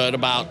 really good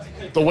about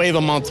the way the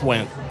month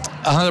went.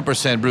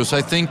 100%, Bruce.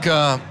 I think,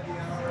 I'm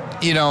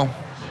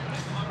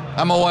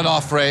a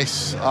one-off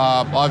race.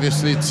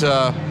 Obviously, it's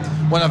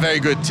won a very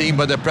good team,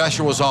 but the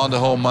pressure was on the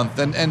whole month.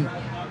 And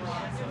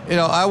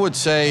I would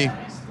say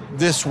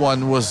this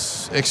one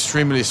was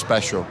extremely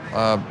special.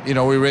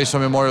 We raced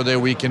on Memorial Day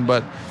weekend,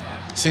 but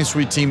since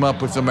we team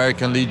up with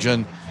American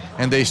Legion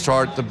and they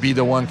start the Be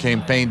The One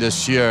campaign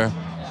this year,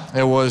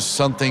 it was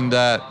something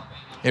that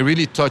it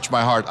really touched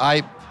my heart.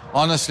 I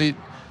honestly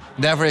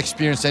never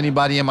experienced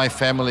anybody in my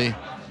family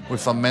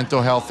with a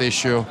mental health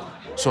issue.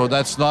 So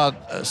that's not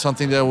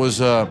something that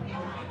was a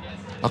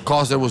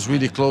cause that was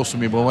really close to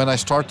me. But when I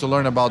start to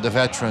learn about the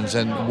veterans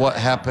and what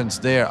happens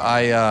there,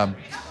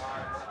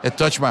 it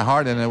touched my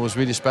heart and it was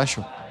really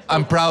special.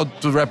 I'm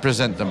proud to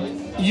represent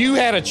them. You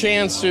had a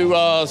chance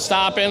to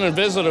stop in and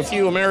visit a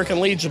few American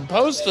Legion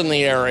posts in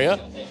the area.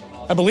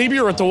 I believe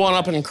you were at the one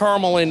up in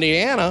Carmel,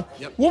 Indiana.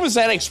 Yep. What was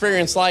that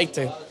experience like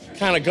to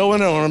kind of go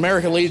into an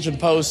American Legion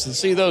post and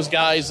see those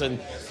guys and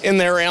in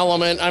their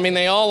element? I mean,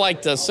 they all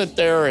like to sit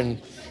there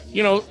and,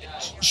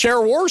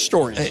 share war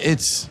stories.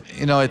 It's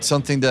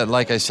something that,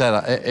 like I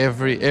said,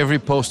 every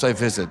post I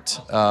visit,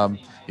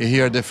 you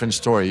hear a different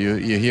story.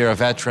 You hear a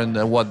veteran,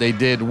 what they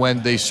did,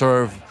 when they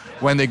served,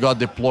 when they got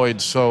deployed.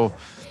 So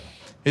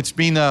it's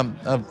been a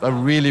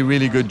really,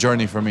 really good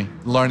journey for me,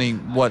 learning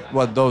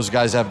what those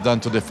guys have done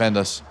to defend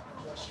us.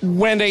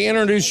 When they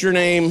introduced your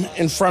name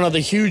in front of the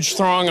huge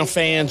throng of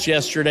fans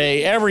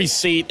yesterday, every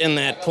seat in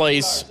that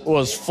place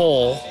was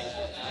full.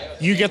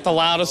 You get the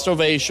loudest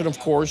ovation, of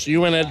course.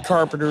 You and Ed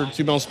Carpenter,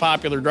 two most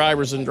popular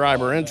drivers in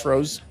driver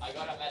intros.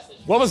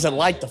 What was it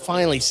like to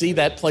finally see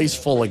that place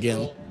full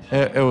again?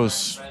 It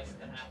was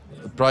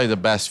probably the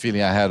best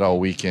feeling I had all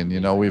weekend.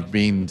 We've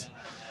been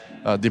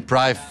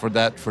deprived for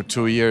that for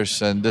 2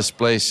 years, and this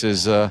place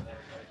is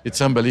it's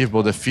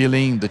unbelievable. The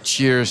feeling, the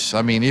cheers.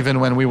 I mean, even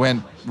when we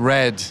went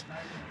red,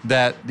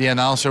 that the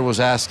announcer was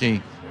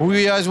asking, who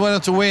you guys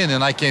wanted to win?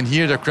 And I can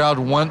hear the crowd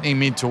wanting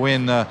me to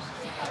win.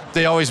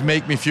 They always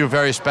make me feel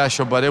very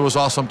special, but it was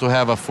awesome to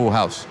have a full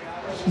house.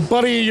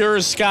 Buddy of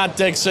yours, Scott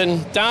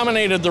Dixon,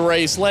 dominated the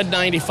race, led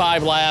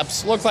 95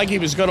 laps, looked like he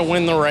was going to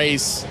win the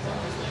race.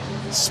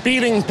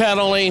 Speeding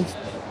penalty,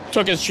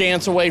 took his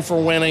chance away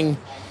for winning.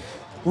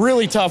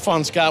 Really tough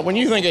on Scott. When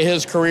you think of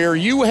his career,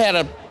 you had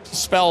a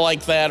spell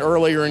like that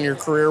earlier in your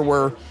career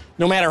where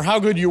no matter how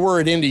good you were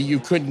at Indy, you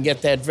couldn't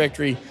get that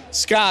victory.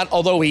 Scott,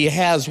 although he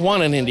has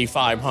won an Indy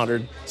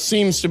 500,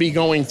 seems to be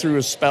going through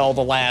a spell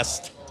the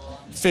last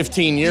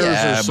 15 years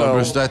or so. But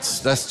Bruce,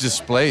 that's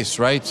just place,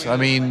 right? I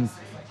mean,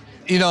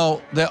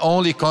 the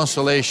only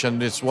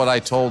consolation is what I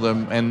told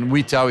them, and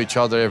we tell each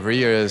other every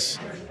year is,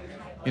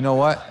 you know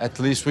what? At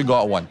least we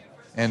got one.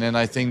 And then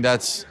I think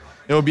it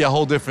would be a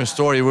whole different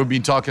story. We've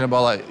been talking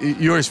about, like,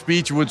 your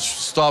speech would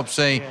stop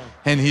saying,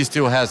 and he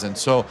still hasn't.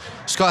 So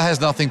Scott has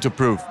nothing to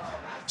prove.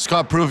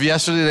 Scott proved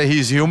yesterday that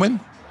he's human.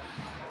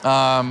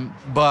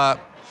 But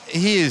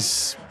he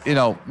is,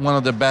 one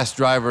of the best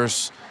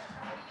drivers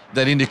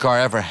that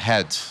IndyCar ever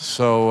had.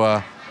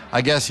 So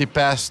I guess he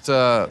passed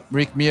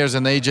Rick Mears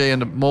and AJ in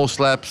the most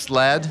laps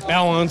led.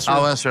 Al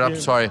Unser. I'm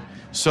sorry.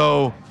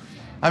 So,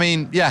 I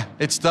mean, yeah,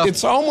 it's tough.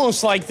 It's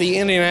almost like the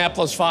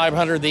Indianapolis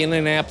 500, the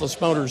Indianapolis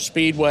Motor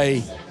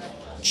Speedway,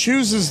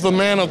 chooses the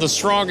men of the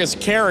strongest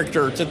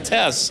character to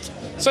test,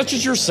 such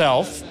as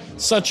yourself,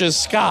 such as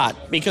Scott,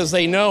 because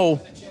they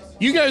know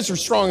you guys are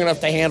strong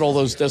enough to handle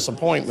those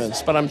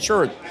disappointments. But I'm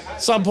sure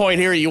at some point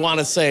here you want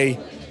to say,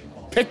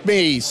 pick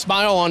me,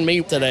 smile on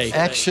me today.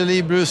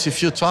 Actually, Bruce,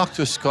 if you talk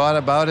to Scott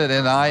about it,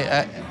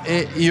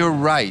 and you're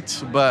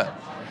right, but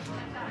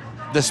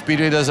the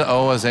Speedway doesn't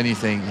owe us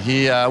anything.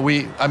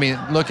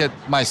 Look at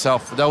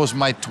myself. That was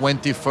my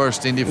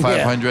 21st Indy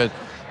 500. Yeah.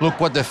 Look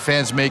what the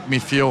fans make me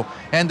feel,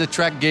 and the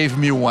track gave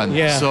me one.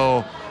 Yeah.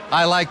 So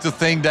I like to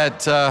think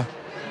that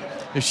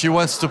if she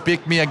wants to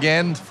pick me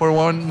again for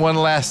one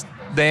last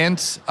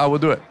dance, I will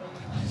do it.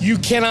 You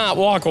cannot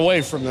walk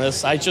away from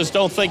this. I just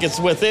don't think it's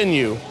within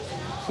you.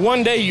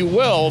 One day you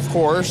will, of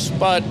course,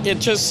 but it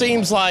just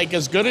seems like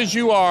as good as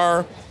you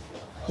are,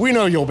 we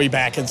know you'll be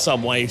back in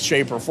some way,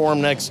 shape, or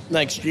form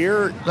next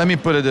year. Let me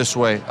put it this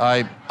way.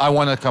 I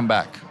want to come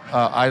back.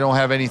 I don't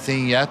have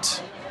anything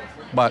yet,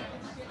 but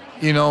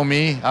you know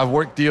me. I've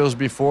worked deals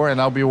before,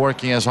 and I'll be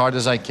working as hard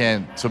as I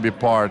can to be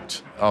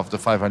part of the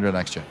 500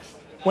 next year.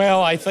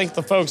 Well, I think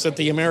the folks at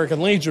the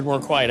American Legion were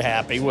quite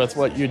happy with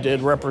what you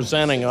did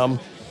representing them.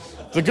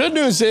 The good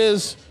news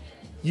is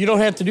you don't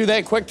have to do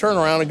that quick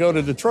turnaround and go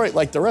to Detroit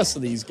like the rest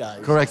of these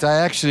guys. Correct.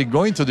 I actually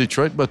going to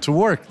Detroit, but to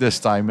work this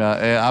time.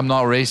 I'm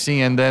not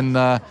racing, and then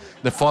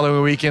the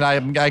following weekend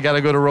I got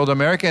to go to Road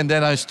America, and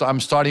then I'm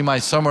starting my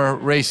summer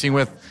racing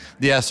with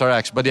the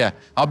SRX. But yeah,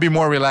 I'll be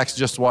more relaxed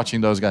just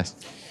watching those guys.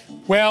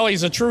 Well,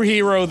 he's a true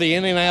hero, the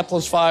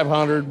Indianapolis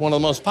 500, one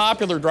of the most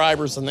popular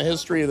drivers in the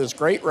history of this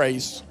great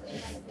race.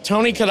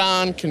 Tony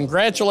Kanaan,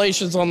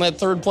 congratulations on that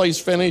third place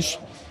finish.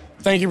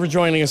 Thank you for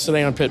joining us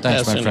today on Pit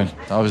Pass. Thanks, my friend.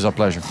 Always a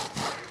pleasure.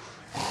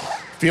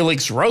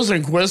 Felix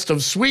Rosenqvist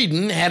of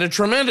Sweden had a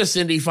tremendous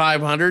Indy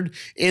 500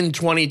 in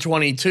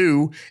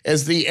 2022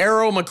 as the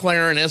Arrow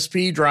McLaren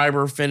SP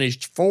driver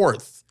finished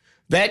fourth.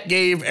 That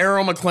gave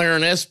Arrow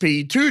McLaren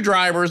SP two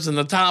drivers in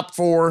the top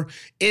four,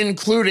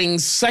 including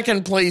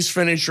second-place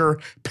finisher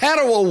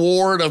Pato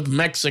O'Ward of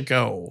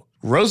Mexico.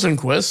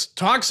 Rosenqvist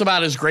talks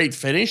about his great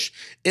finish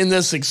in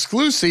this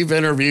exclusive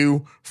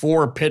interview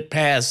for Pit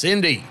Pass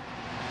Indy.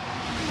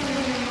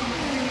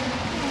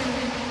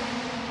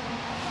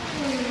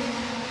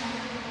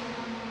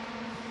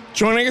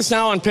 Joining us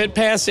now on Pit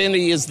Pass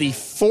Indy is the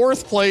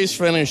fourth-place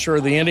finisher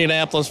of the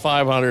Indianapolis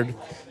 500,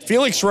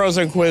 Felix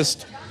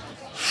Rosenqvist.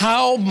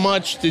 How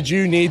much did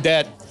you need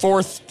that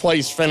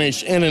fourth-place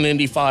finish in an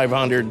Indy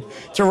 500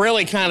 to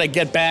really kind of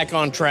get back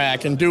on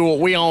track and do what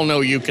we all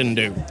know you can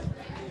do?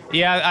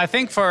 Yeah, I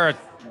think for a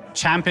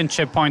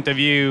championship point of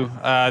view,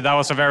 that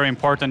was a very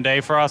important day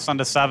for us on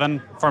the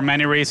 7 for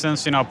many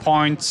reasons.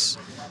 Points,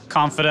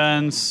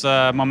 confidence,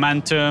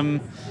 momentum.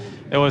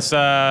 It was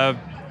a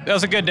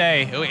good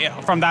day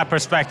from that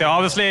perspective.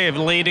 Obviously,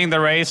 leading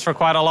the race for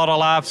quite a lot of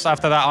laps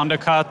after that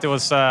undercut, it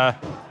was.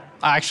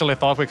 I actually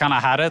thought we kind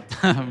of had it,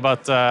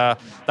 but that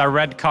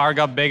red car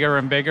got bigger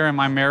and bigger in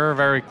my mirror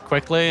very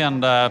quickly,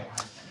 and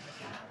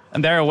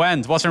there it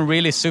went. Wasn't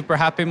really super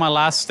happy my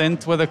last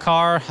stint with the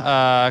car.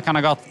 Kind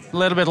of got a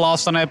little bit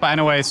lost on it, but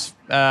anyways,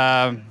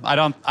 I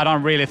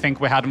don't really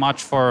think we had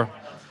much for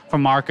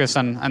Marcus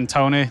and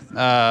Tony.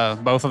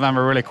 Both of them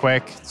were really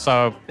quick,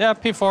 so yeah,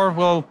 P4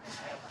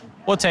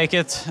 we'll take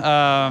it.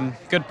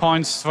 Good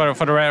points for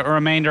the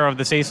remainder of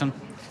the season.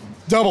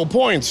 Double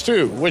points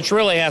too, which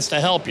really has to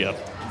help you.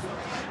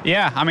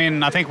 Yeah, I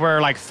mean, I think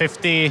we're like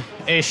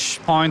 50-ish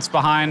points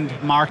behind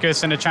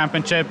Marcus in the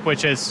championship,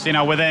 which is,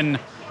 within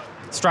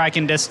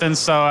striking distance.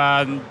 So,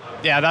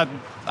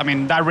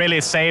 that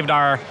really saved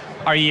our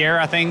year,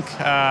 I think.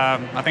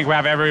 I think we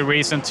have every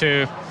reason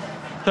to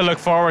look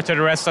forward to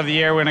the rest of the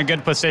year. We're in a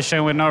good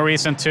position with no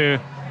reason to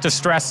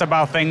stress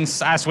about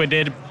things as we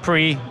did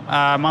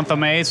pre-month of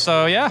May.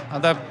 So, yeah,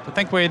 I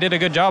think we did a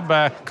good job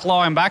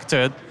clawing back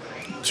to it.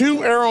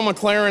 Two Arrow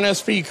McLaren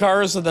SP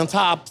cars in the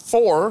top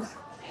 4.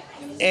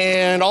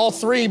 And all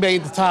three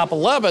made the top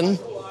 11.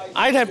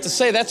 I'd have to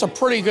say that's a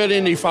pretty good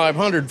Indy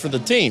 500 for the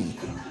team.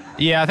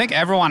 Yeah, I think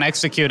everyone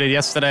executed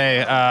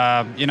yesterday.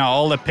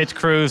 All the pit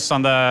crews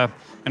on the,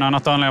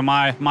 not only on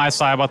my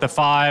side, but the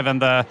 5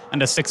 and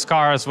the 6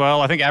 car as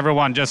well. I think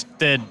everyone just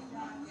did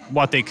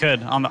what they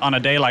could on a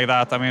day like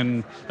that. I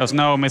mean, there's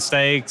no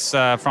mistakes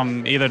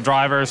from either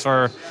drivers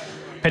or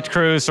pit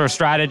crews or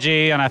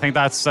strategy, and I think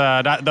those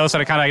are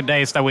the kind of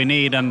days that we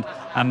need. And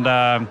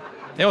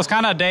it was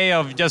kind of a day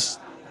of just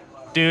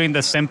doing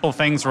the simple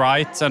things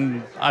right,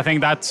 and I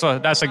think that's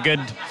a good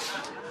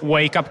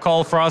wake-up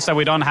call for us, that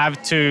we don't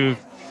have to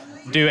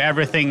do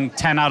everything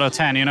 10 out of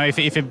 10. If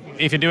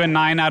you do a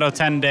 9 out of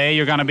 10 day,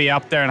 you're going to be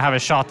up there and have a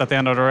shot at the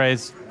end of the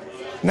race.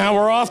 Now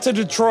we're off to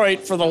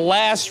Detroit for the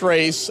last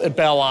race at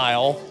Belle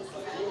Isle.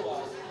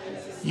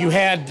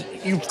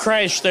 You've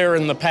crashed there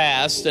in the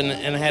past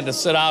and had to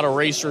sit out a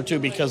race or two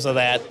because of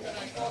that.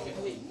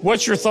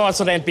 What's your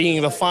thoughts on that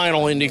being the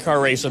final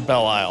IndyCar race at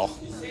Belle Isle?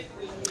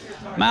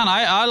 Man,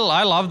 I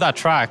love that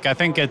track. I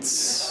think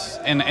it's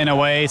in a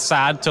way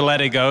sad to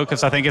let it go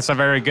because I think it's a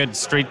very good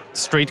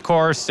street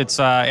course. It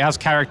has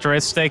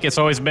characteristic. It's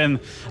always been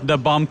the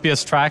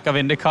bumpiest track of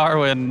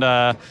IndyCar. And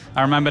I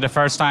remember the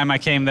first time I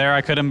came there,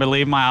 I couldn't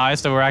believe my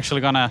eyes that we're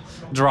actually gonna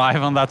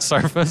drive on that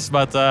surface.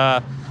 But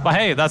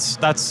hey, that's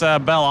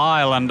Belle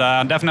Isle, and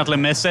definitely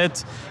miss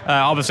it.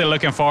 Obviously,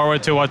 looking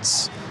forward to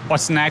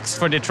what's next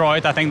for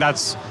Detroit. I think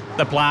that's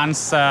the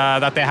plans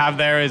that they have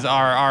there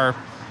are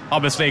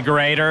obviously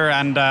greater,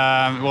 and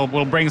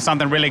we'll bring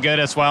something really good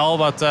as well.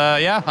 But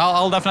yeah,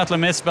 I'll definitely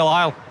miss Belle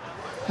Isle.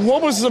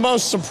 What was the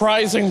most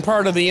surprising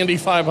part of the Indy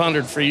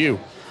 500 for you?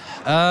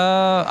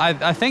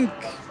 I think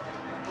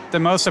the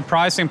most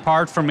surprising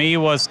part for me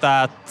was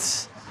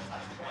that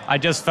I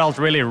just felt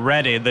really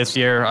ready this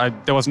year.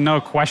 There was no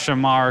question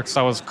marks.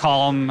 I was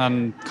calm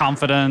and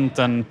confident,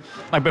 and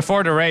like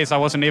before the race, I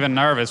wasn't even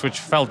nervous, which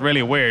felt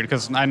really weird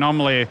because I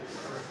normally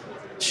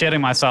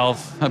shitting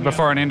myself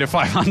before an Indy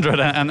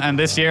 500, and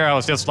this year I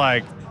was just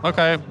like,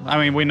 okay, I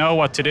mean, we know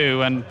what to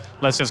do, and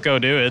let's just go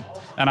do it.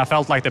 And I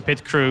felt like the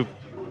pit crew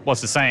was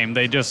the same.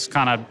 They just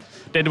kind of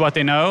did what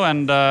they know,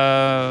 and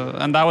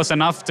that was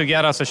enough to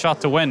get us a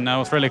shot to win. That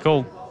was really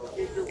cool.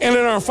 And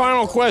in our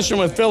final question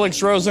with Felix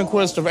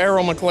Rosenqvist of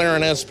Arrow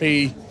McLaren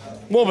SP,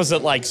 what was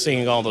it like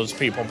seeing all those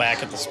people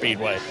back at the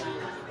Speedway?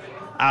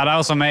 That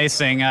was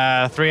amazing.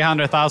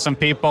 300,000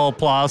 people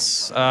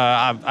plus.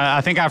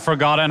 I think I've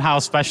forgotten how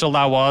special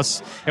that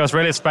was. It was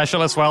really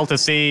special as well to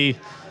see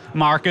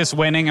Marcus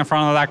winning in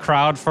front of that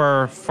crowd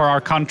for our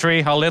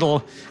country, our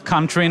little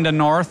country in the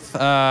north,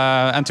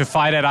 and to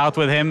fight it out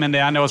with him in the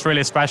end. It was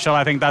really special.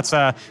 I think that's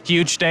a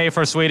huge day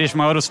for Swedish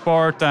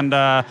motorsport, and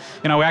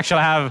we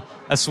actually have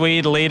a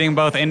Swede leading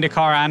both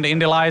IndyCar and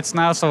Indy Lights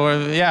now.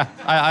 So yeah,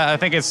 I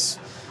think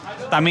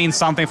that means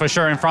something for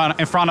sure in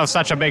front of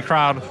such a big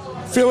crowd.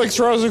 Felix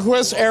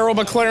Rosenqvist, Arrow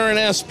McLaren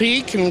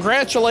SP,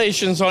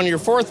 congratulations on your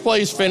fourth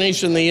place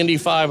finish in the Indy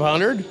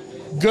 500.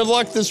 Good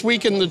luck this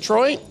week in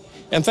Detroit,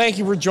 and thank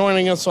you for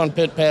joining us on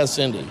Pit Pass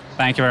Indy.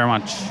 Thank you very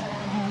much.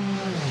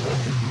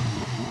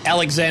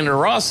 Alexander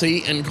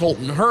Rossi and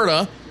Colton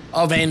Herta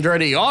of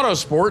Andretti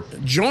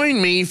Autosport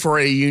joined me for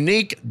a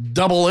unique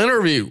double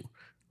interview.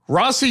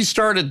 Rossi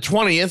started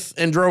 20th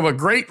and drove a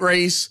great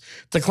race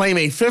to claim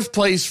a fifth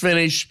place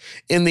finish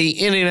in the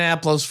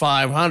Indianapolis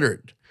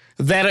 500.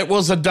 That it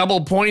was a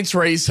double points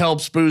race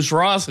helps boost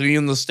Rossi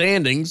in the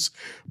standings,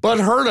 but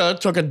Herta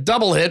took a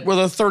double hit with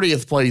a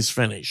 30th place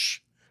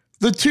finish.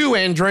 The two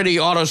Andretti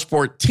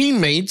Autosport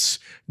teammates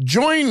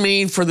joined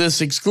me for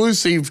this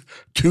exclusive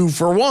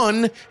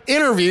 2-for-1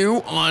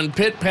 interview on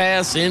Pit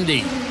Pass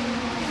Indy.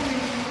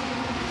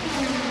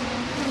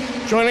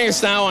 Joining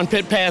us now on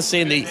Pit Pass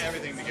Indy.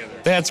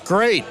 That's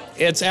great.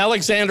 It's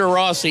Alexander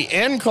Rossi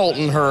and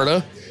Colton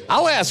Herta.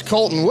 I'll ask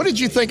Colton, what did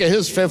you think of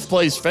his fifth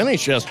place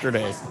finish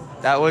yesterday?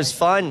 That was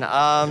fun.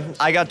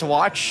 I got to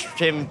watch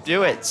him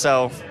do it,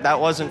 so that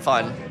wasn't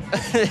fun.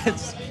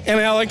 And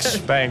Alex,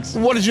 thanks.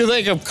 What did you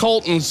think of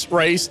Colton's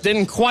race?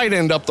 Didn't quite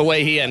end up the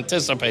way he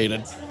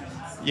anticipated.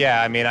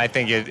 Yeah, I mean, I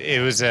think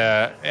it was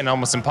an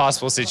almost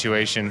impossible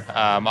situation.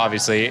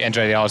 Obviously,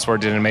 Andretti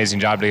Autosport did an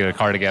amazing job to get a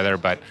car together,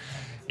 but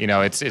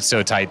it's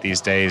so tight these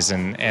days,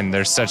 and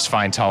there's such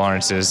fine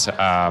tolerances.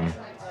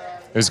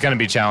 It was going to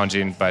be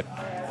challenging, but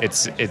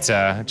it's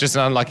just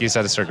an unlucky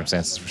set of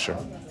circumstances for sure.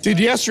 Did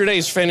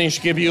yesterday's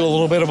finish give you a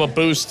little bit of a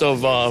boost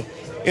of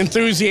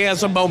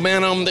enthusiasm,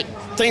 momentum, that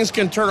things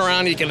can turn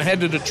around, you can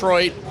head to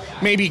Detroit,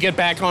 maybe get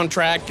back on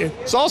track?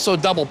 It's also a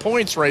double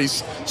points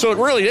race, so it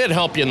really did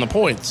help you in the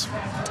points.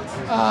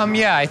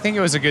 Yeah, I think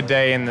it was a good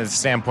day in the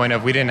standpoint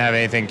of we didn't have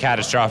anything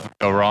catastrophic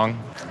go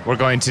wrong. We're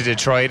going to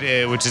Detroit,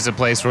 which is a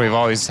place where we've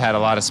always had a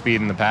lot of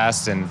speed in the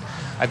past, and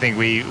I think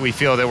we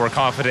feel that we're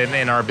confident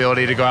in our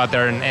ability to go out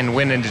there and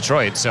win in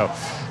Detroit. So,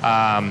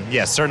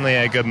 certainly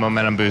a good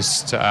momentum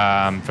boost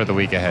for the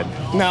week ahead.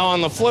 Now,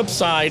 on the flip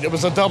side, it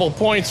was a double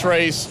points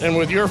race, and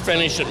with your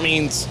finish, it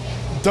means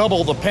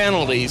double the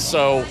penalties.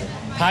 So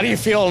how do you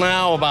feel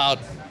now about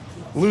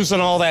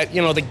losing all that,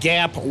 the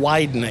gap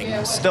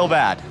widening? Still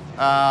bad.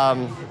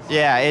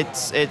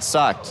 It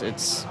sucked.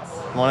 It's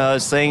one of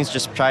those things,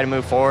 just try to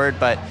move forward,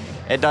 but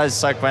it does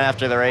suck when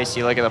after the race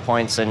you look at the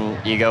points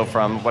and you go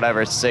from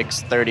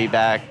 630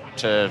 back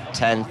to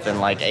 10th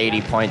and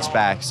 80 points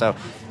back. So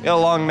a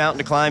long mountain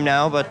to climb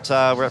now, but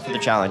we're up for the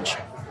challenge.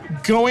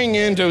 Going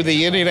into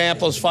the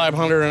Indianapolis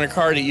 500 in a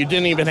car that you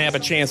didn't even have a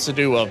chance to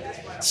do a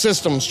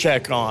systems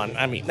check on,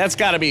 I mean, that's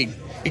got to be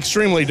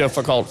extremely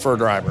difficult for a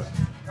driver.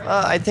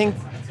 I think,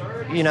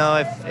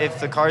 if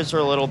the cars were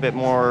a little bit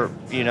more,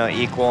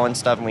 equal and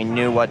stuff, and we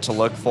knew what to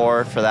look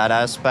for that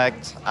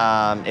aspect,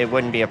 it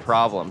wouldn't be a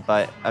problem.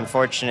 But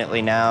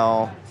unfortunately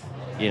now,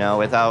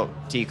 without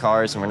T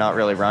cars and we're not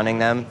really running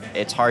them,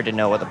 it's hard to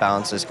know what the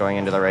balance is going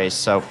into the race.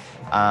 So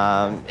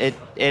it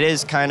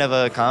is kind of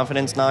a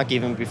confidence knock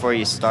even before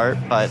you start.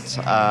 But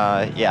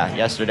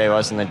yesterday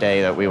wasn't the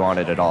day that we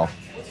wanted at all.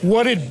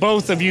 What did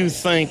both of you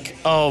think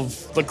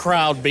of the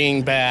crowd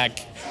being back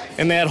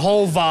and that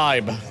whole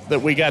vibe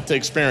that we got to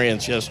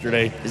experience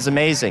yesterday? It's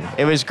amazing.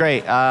 It was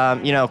great.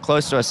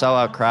 Close to a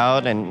sellout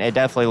crowd, and it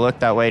definitely looked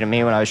that way to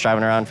me when I was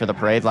driving around for the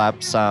parade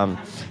laps.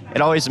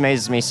 It always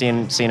amazes me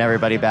seeing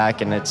everybody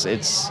back, and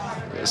it's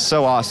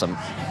so awesome.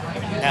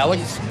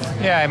 Alex?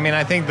 Yeah, I mean,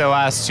 I think the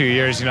last 2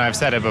 years, I've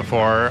said it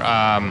before,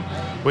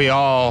 we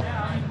all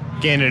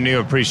gained a new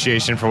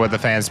appreciation for what the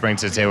fans bring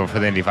to the table for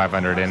the Indy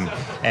 500,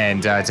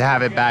 and to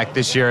have it back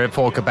this year at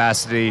full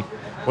capacity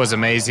was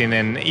amazing.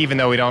 And even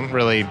though we don't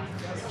really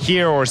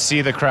hear or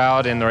see the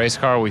crowd in the race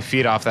car, we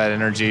feed off that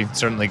energy,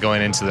 certainly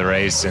going into the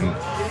race. And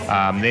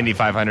the Indy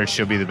 500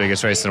 should be the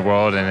biggest race in the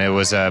world, and it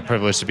was a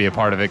privilege to be a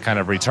part of it, kind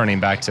of returning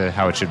back to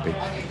how it should be.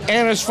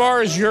 And as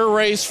far as your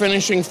race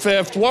finishing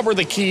 5th, what were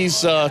the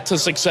keys to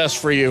success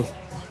for you?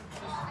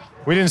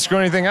 We didn't screw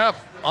anything up,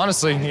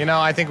 honestly.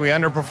 I think we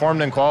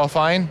underperformed in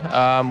qualifying.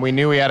 We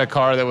knew we had a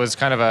car that was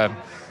kind of a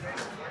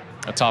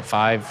top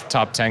 5,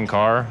 top 10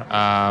 car.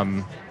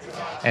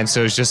 And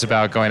so it's just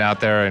about going out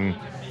there and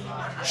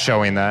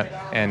showing that.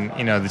 And,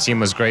 the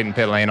team was great in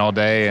pit lane all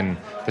day, and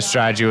the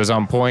strategy was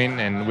on point,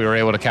 and we were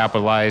able to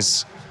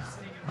capitalize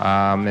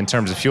in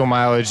terms of fuel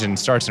mileage and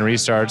starts and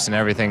restarts and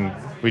everything.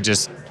 We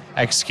just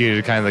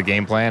executed kind of the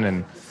game plan,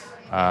 and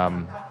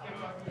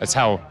that's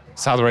how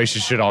the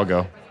races should all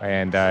go.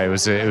 And it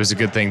was a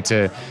good thing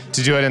to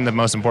do it in the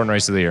most important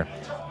race of the year.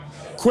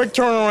 Quick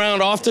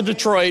turnaround off to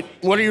Detroit.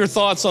 What are your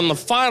thoughts on the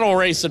final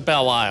race at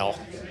Belle Isle?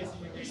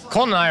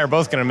 Colton and I are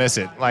both going to miss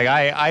it.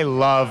 I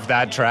love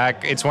that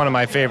track. It's one of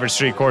my favorite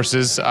street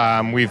courses.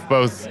 We've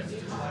both,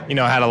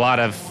 had a lot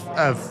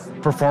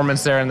of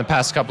performance there in the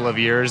past couple of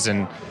years.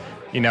 And,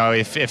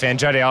 if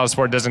Andretti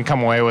Autosport doesn't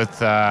come away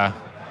with a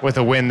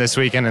win this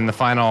weekend in the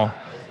final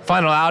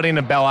outing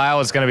of Belle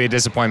Isle, it's going to be a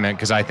disappointment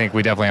because I think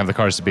we definitely have the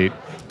cars to beat.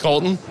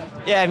 Colton?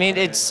 Yeah, I mean,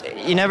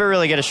 you never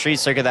really get a street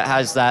circuit that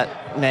has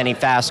that many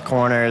fast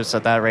corners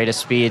at that rate of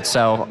speed.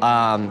 So,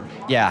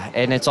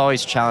 and it's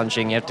always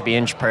challenging. You have to be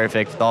inch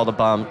perfect with all the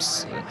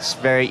bumps. It's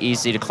very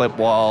easy to clip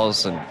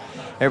walls, and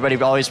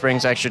everybody always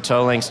brings extra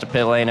toe links to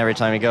pit lane every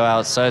time you go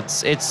out. So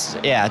it's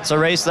a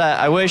race that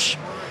I wish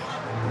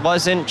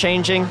wasn't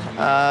changing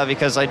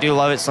because I do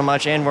love it so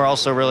much, and we're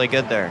also really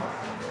good there.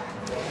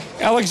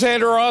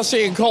 Alexander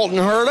Rossi and Colton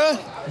Herta,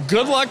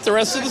 good luck the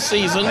rest of the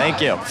season.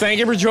 Thank you. Thank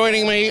you for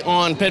joining me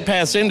on Pit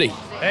Pass Indy.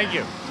 Thank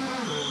you.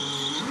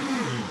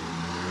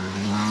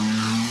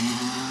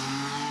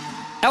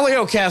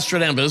 Helio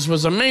Castroneves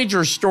was a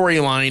major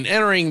storyline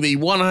entering the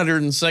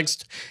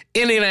 106th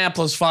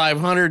Indianapolis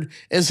 500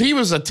 as he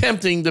was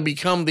attempting to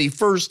become the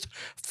first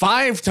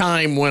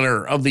 5-time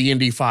winner of the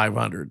Indy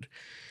 500.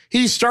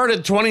 He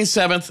started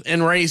 27th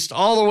and raced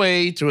all the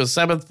way to a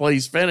 7th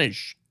place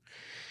finish.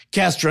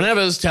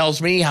 Castroneves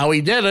tells me how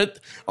he did it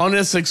on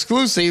this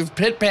exclusive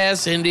Pit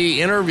Pass Indy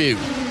interview.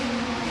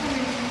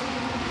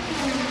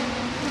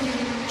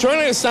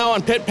 Joining us now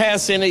on Pit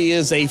Pass Indy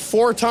is a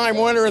 4-time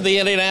winner of the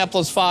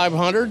Indianapolis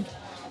 500.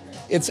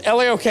 It's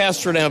Helio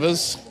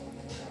Castroneves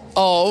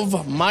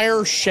of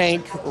Meyer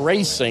Shank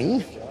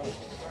Racing.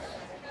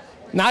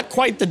 Not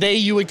quite the day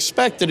you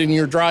expected in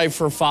your Drive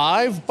for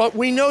 5, but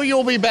we know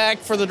you'll be back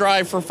for the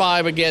Drive for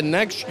 5 again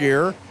next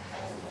year.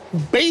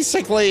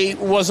 Basically,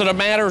 was it a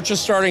matter of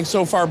just starting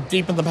so far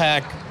deep in the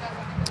pack?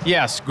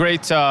 Yes,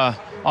 great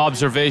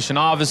observation.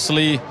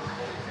 Obviously,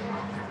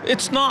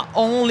 it's not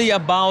only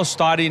about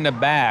starting in the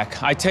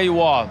back. I tell you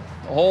what,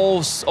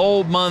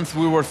 all month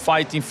we were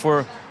fighting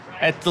for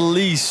at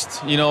least,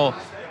 2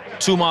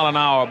 mile an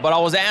hour. But I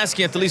was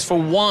asking at least for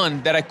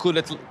one that I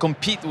could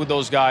compete with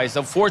those guys.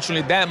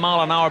 Unfortunately, that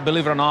mile an hour,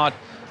 believe it or not,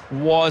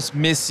 was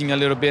missing a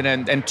little bit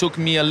and took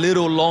me a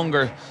little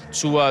longer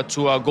to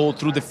go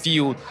through the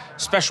field,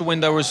 especially when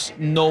there was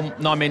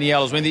not many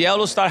yellows. When the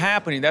yellows start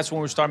happening, that's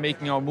when we start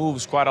making our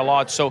moves quite a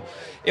lot. So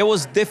it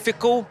was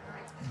difficult,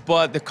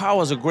 but the car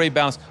was a great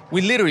balance.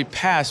 We literally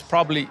passed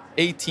probably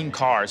 18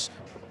 cars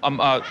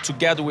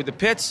together with the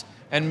pits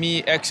and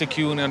me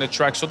executing on the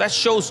track. So that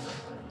shows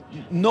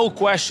no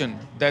question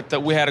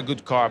that we had a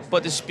good car,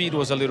 but the speed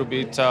was a little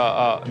bit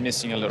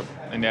missing a little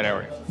in that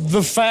area.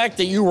 The fact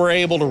that you were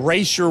able to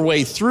race your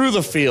way through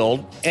the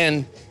field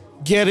and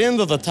get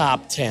into the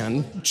top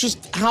 10,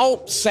 just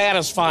how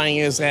satisfying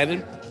is that?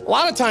 And a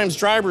lot of times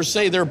drivers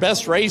say their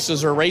best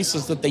races are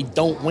races that they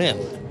don't win.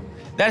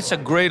 That's a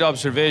great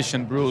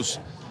observation, Bruce.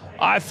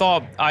 I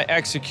thought I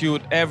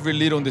execute every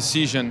little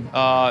decision,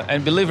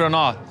 and believe it or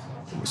not,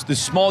 the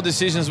small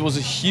decisions was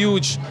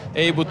huge,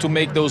 able to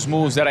make those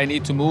moves that I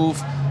need to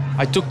move.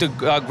 I took the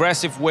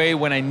aggressive way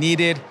when I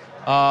needed.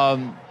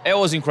 It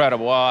was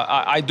incredible.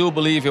 I do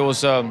believe it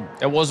was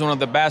one of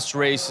the best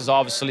races,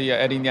 obviously,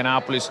 at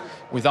Indianapolis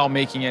without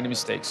making any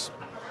mistakes.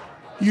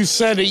 You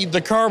said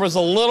the car was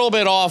a little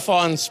bit off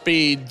on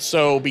speed,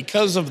 so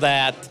because of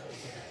that,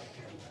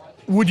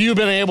 would you have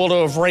been able to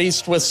have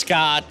raced with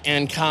Scott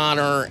and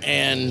Connor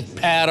and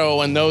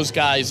Pato and those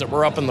guys that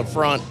were up in the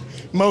front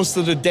most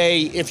of the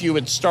day if you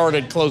had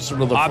started closer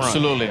to the front.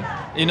 Absolutely.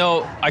 You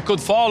know, I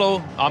could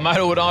follow. I might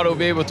have not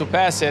be able to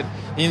pass it.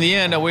 In the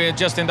end, we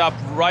just end up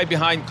right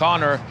behind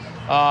Connor,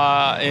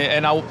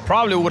 and I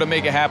probably would have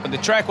made it happen. The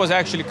track was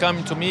actually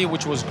coming to me,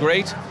 which was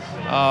great.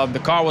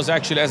 The car was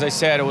actually, as I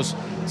said, it was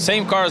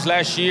same car as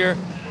last year,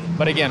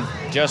 but again,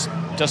 just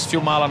a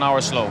few mile an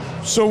hour slow.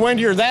 So when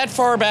you're that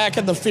far back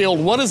in the field,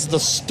 what is the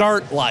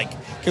start like?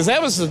 Because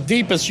that was the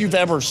deepest you've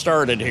ever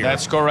started here.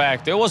 That's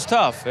correct. It was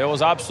tough. It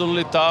was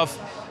absolutely tough.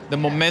 The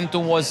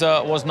momentum was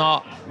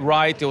not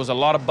right. There was a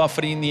lot of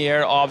buffeting in the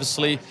air,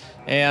 obviously.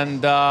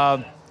 And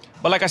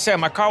but like I said,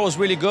 my car was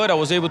really good. I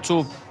was able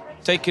to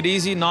take it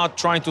easy, not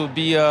trying to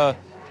be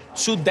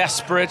too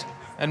desperate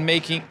and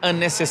making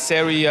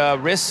unnecessary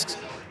risks.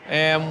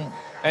 And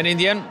in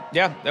the end,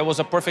 yeah, that was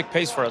a perfect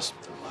pace for us.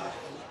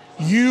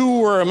 You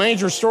were a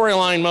major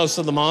storyline most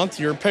of the month.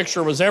 Your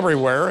picture was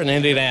everywhere in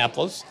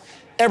Indianapolis,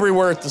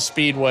 everywhere at the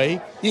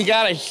Speedway. You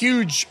got a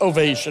huge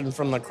ovation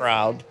from the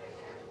crowd.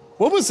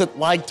 What was it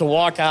like to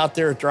walk out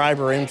there at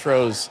driver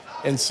intros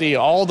and see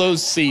all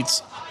those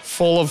seats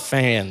full of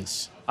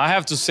fans? I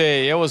have to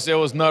say, it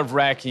was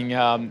nerve-wracking.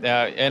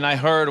 And I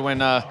heard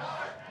when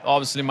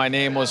obviously my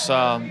name was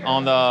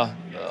on the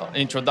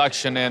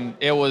introduction, and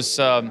it was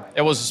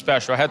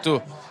special. I had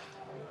to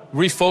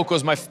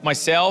refocus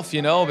myself,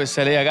 you know. But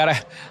said,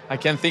 hey, I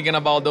can't thinking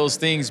about those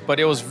things. But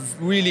it was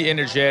really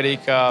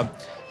energetic.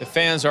 The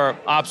fans are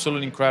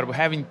absolutely incredible.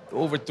 Having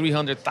over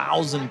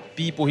 300,000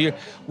 people here,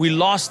 we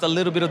lost a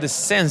little bit of the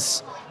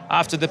sense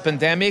after the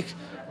pandemic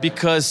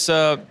because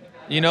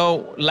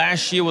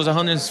last year was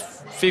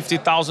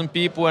 150,000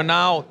 people, and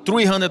now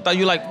 300,000.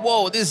 You're like,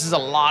 whoa, this is a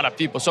lot of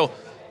people. So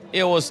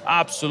it was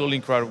absolutely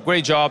incredible.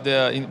 Great job,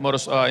 the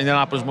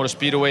Indianapolis Motor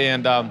Speedway,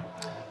 and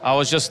I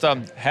was just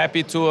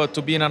happy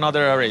to be in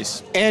another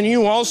race. And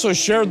you also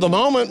shared the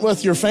moment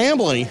with your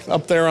family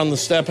up there on the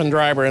step and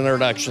driver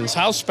introductions.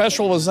 How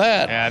special was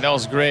that? Yeah, that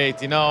was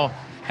great. You know,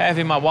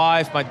 having my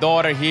wife, my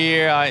daughter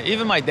here,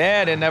 even my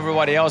dad and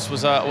everybody else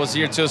was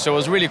here too. So it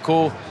was really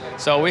cool.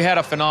 So we had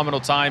a phenomenal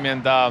time,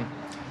 and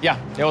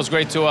it was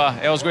great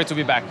to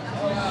be back.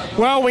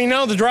 Well, we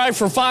know the Drive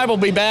for Five will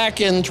be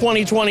back in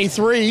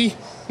 2023.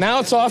 Now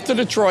it's off to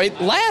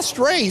Detroit. Last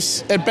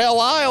race at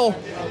Belle Isle,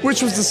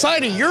 which was the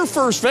site of your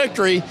first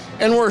victory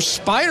and where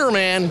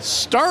Spider-Man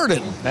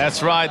started.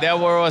 That's right. That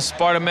where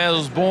Spider-Man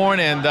was born,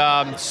 and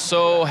I'm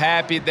so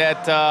happy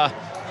that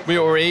we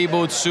were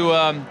able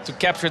to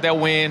capture that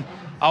win.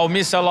 I'll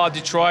miss a lot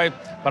Detroit,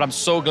 but I'm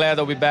so glad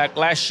I'll be back.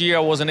 Last year I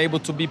wasn't able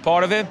to be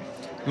part of it.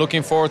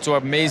 Looking forward to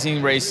an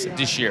amazing race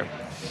this year.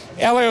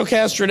 Elio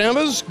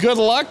Castroneves, good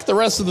luck the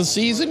rest of the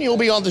season. You'll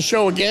be on the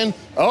show again.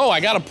 Oh, I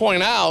got to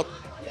point out,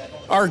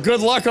 our good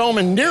luck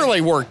omen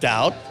nearly worked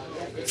out.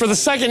 For the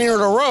second year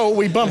in a row,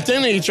 we bumped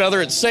into each other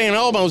at St.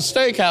 Elmo's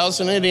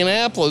Steakhouse in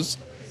Indianapolis.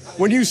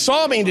 When you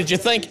saw me, did you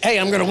think, hey,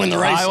 I'm going to win the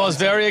race? I was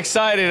very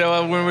excited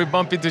when we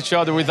bumped into each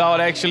other without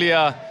actually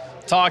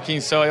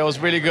talking, so it was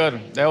really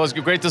good. That was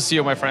great to see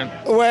you, my friend.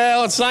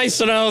 Well, it's nice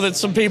to know that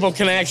some people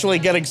can actually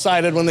get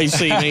excited when they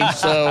see me.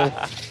 So,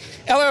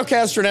 Elio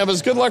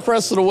Castroneves, good luck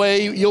rest of the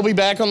way. You'll be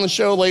back on the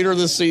show later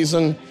this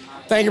season.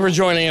 Thank you for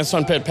joining us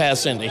on Pit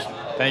Pass Indy.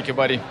 Thank you,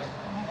 buddy.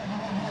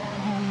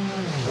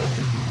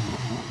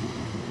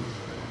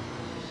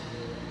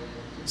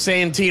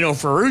 Santino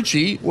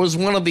Ferrucci was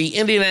one of the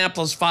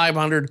Indianapolis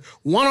 500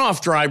 one-off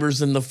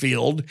drivers in the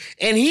field,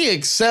 and he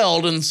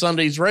excelled in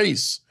Sunday's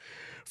race.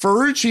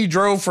 Ferrucci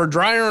drove for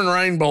Dreyer and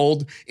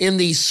Reinbold in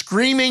the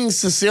Screaming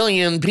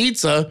Sicilian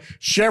Pizza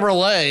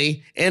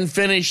Chevrolet and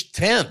finished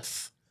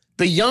 10th.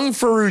 The young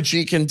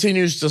Ferrucci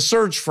continues to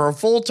search for a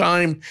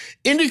full-time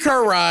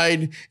IndyCar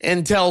ride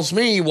and tells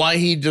me why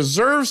he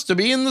deserves to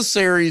be in the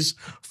series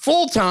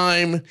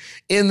full-time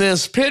in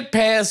this Pit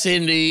Pass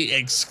Indy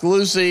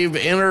exclusive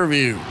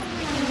interview.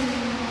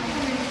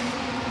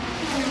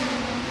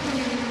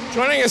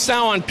 Joining us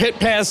now on Pit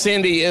Pass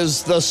Indy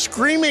is the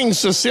Screaming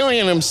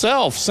Sicilian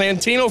himself,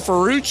 Santino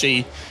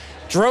Ferrucci.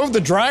 Drove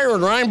the Dreyer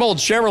and Reinbold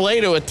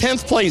Chevrolet to a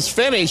 10th place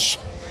finish.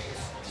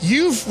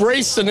 You've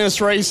raced in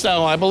this race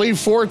now, I believe,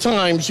 4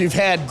 times. You've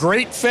had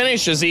great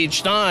finishes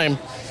each time.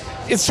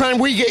 It's time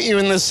we get you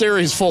in this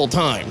series full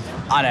time.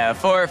 I know,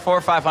 4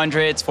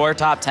 500s, 4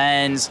 top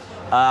 10s.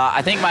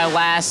 I think my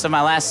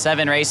last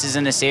 7 races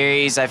in the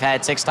series, I've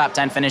had 6 top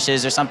 10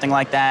 finishes or something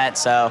like that.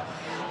 So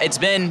it's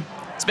been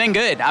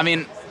good. I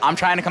mean, I'm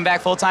trying to come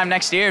back full time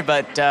next year,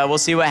 but we'll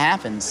see what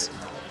happens.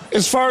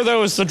 As far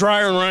though as the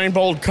Dreyer and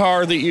Reinbold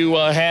car that you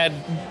had,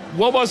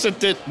 what was it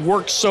that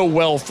worked so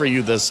well for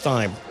you this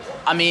time?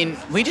 I mean,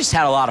 we just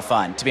had a lot of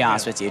fun, to be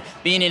honest with you.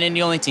 Being an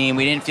Indy-only team,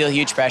 we didn't feel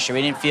huge pressure.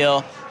 We didn't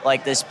feel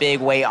like this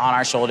big weight on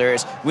our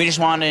shoulders. We just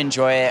wanted to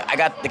enjoy it.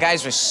 The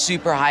guys were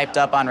super hyped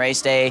up on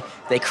race day.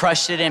 They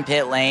crushed it in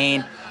pit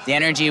lane. The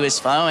energy was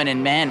flowing,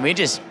 and man,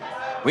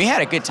 we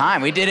had a good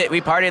time. We did it. We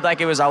partied like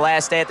it was our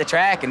last day at the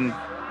track, and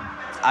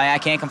I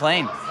can't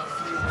complain.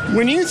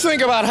 When you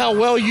think about how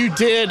well you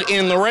did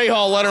in the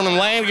Rahal Letterman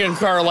Lanigan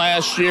car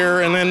last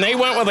year, and then they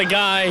went with a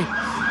guy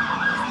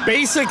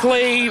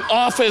basically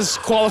off his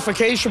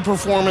qualification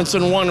performance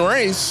in one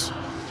race,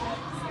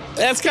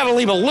 That's got to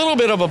leave a little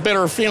bit of a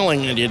bitter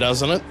feeling in you,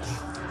 doesn't it?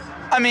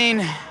 I mean,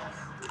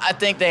 I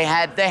think they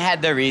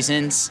had their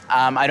reasons.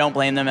 I don't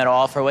blame them at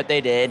all for what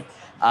they did.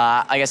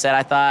 Like I said,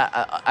 I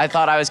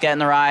thought I was getting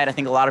the ride. I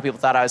think a lot of people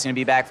thought I was going to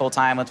be back full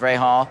time with Ray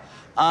Hall.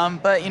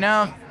 But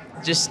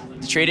just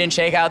the tree didn't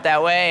shake out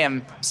that way.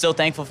 I'm still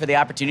thankful for the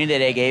opportunity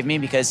they gave me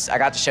because I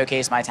got to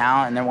showcase my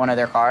talent in one of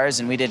their cars,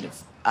 and we did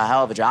a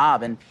hell of a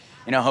job. And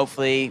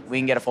hopefully we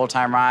can get a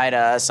full-time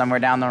ride somewhere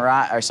down the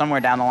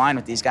line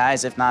with these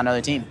guys, if not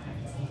another team.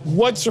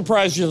 What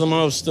surprised you the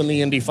most in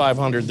the Indy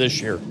 500 this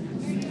year?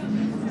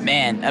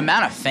 Man,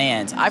 amount of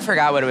fans. I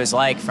forgot what it was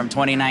like from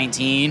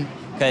 2019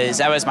 because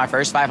that was my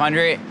first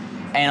 500.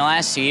 And the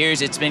last 2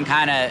 years, it's been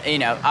kind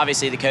of,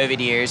 obviously the COVID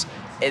years,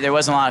 there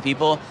wasn't a lot of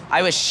people.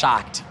 I was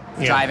shocked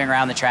driving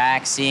around the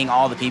track, seeing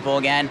all the people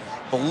again.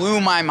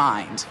 Blew my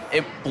mind.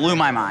 It blew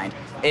my mind.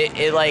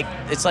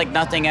 It's like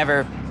nothing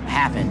ever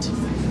happened.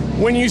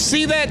 When you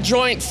see that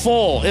joint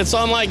full, it's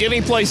unlike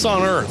any place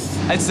on earth.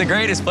 It's the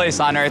greatest place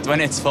on earth when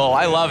it's full.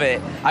 I love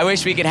it. I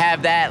wish we could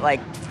have that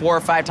like 4 or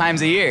 5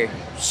 times a year.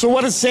 So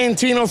what is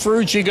Santino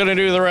Ferrucci going to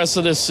do the rest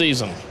of this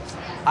season?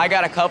 I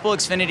got a couple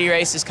Xfinity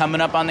races coming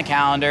up on the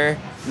calendar.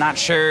 Not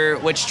sure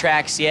which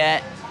tracks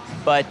yet,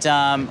 but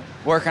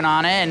working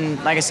on it.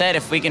 And like I said,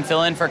 if we can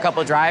fill in for a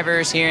couple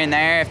drivers here and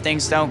there, if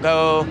things don't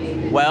go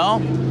well,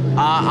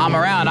 I'm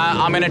around.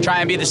 I'm going to try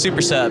and be the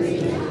super sub.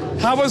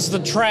 How was the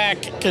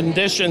track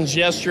conditions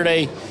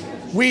yesterday?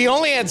 We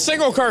only had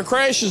single car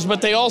crashes, but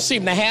they all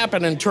seemed to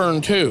happen in turn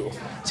 2.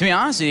 To be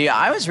honest with you,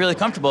 I was really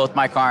comfortable with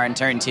my car in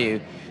turn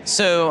 2.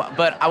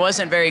 But I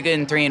wasn't very good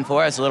in 3 and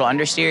 4. I was a little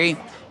understeery.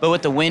 But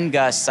with the wind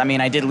gusts,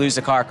 I did lose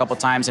the car a couple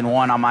times and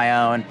one on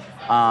my own.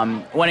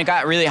 When it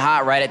got really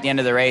hot right at the end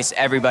of the race,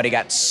 everybody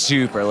got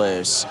super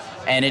loose.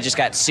 And it just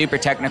got super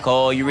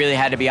technical. You really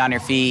had to be on your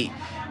feet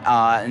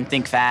and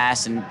think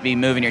fast and be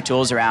moving your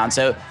tools around.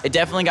 So it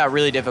definitely got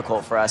really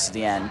difficult for us at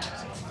the end.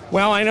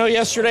 Well, I know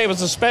yesterday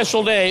was a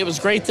special day. It was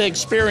great to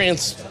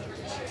experience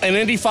an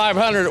Indy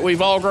 500 that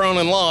we've all grown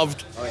and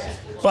loved. Oh, yeah.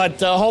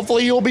 But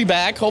hopefully you'll be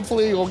back.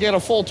 Hopefully you'll get a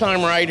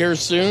full-time ride here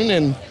soon.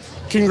 And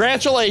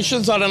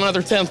congratulations on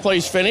another 10th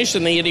place finish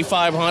in the Indy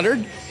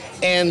 500.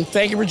 And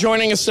thank you for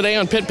joining us today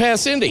on Pit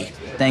Pass Indy.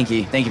 Thank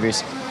you. Thank you,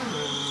 Bruce.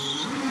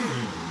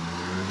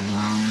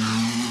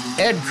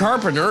 Ed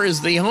Carpenter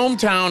is the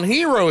hometown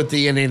hero at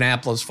the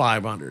Indianapolis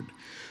 500.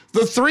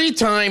 The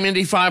 3-time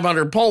Indy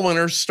 500 pole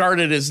winner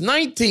started his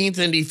 19th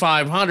Indy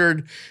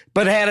 500,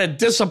 but had a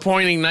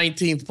disappointing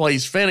 19th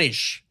place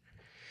finish.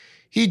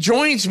 He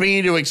joins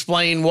me to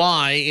explain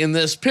why in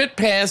this Pit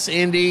Pass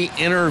Indy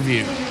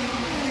interview.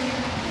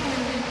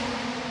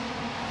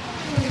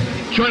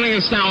 Joining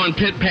us now on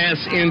Pit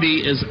Pass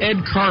Indy is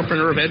Ed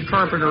Carpenter of Ed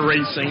Carpenter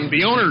Racing,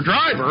 the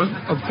owner-driver,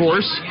 of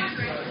course.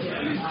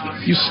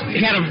 You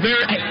had a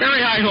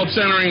very high hopes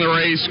entering the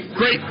race,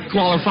 great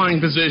qualifying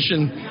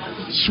position,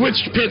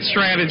 switched pit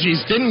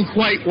strategies, didn't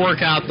quite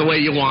work out the way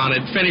you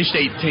wanted, finished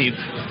 18th.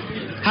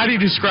 How do you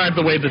describe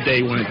the way the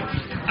day went?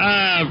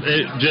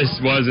 It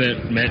just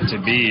wasn't meant to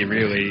be,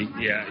 really.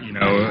 Yeah,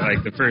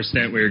 like the first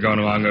stint we were going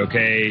along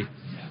okay,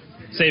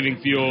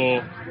 saving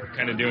fuel,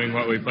 kind of doing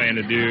what we planned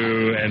to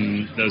do,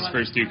 and those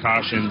first 2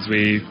 cautions,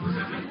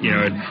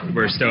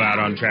 we're still out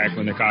on track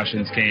when the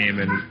cautions came,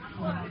 and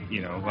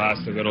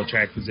lost a little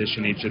track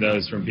position each of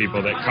those from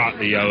people that caught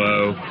the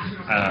yellow.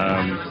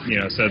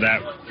 So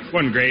that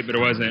wasn't great, but it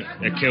wasn't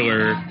a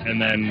killer. And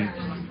then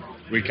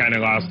we kind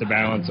of lost the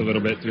balance a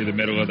little bit through the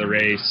middle of the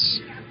race.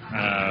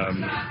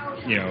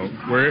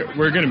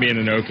 We're going to be in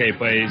an okay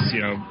place.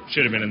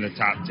 Should have been in the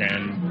top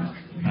 10.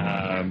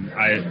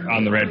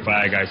 On the red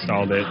flag, I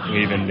stalled it,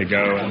 leaving to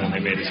go, and then they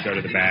made us go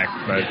to the back.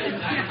 But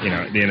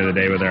at the end of the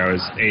day, whether I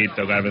was 8th,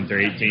 11th, or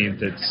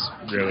 18th, it's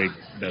really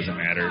doesn't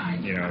matter.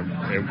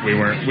 We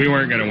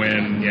weren't going to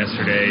win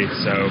yesterday,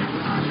 so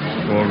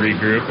we'll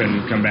regroup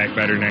and come back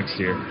better next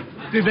year.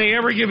 Did they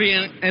ever give you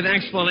an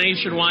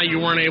explanation why you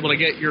weren't able to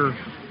get your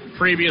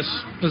previous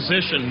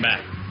position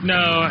back?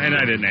 No, and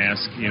I didn't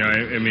ask.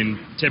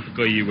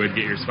 Typically you would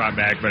get your spot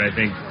back, but I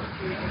think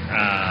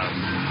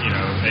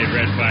they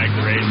red flagged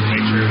the race to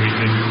make sure we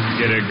could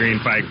get a green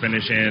flag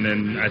finish in,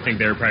 and I think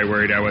they were probably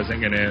worried I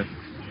wasn't going to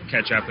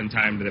catch up in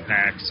time to the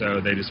pack,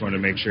 so they just wanted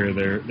to make sure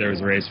there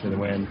was a race for the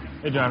win.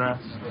 Hey, John Ross.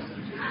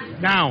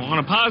 Now, on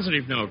a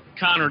positive note,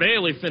 Connor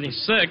Daly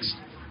finished 6th,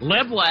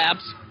 led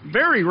laps,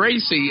 very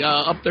racy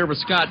up there with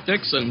Scott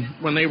Dixon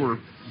when they were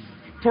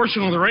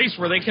portion of the race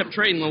where they kept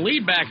trading the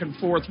lead back and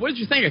forth. What did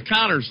you think of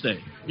Connor's day?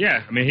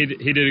 Yeah,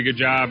 he did a good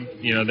job.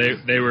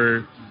 They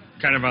were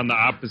kind of on the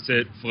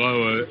opposite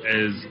flow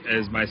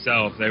as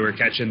myself. They were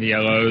catching the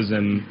yellows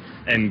and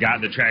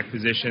got the track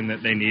position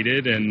that they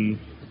needed, and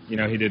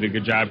he did a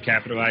good job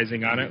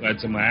capitalizing on it, led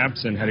some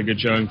laps, and had a good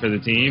showing for the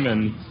team,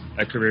 and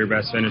a career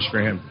best finish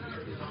for him.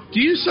 Do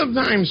you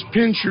sometimes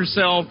pinch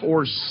yourself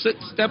or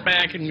step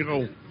back and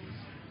go,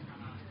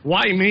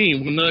 why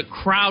me, when the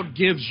crowd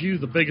gives you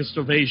the biggest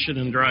ovation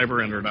in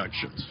driver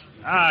introductions?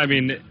 I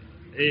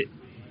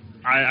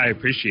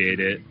appreciate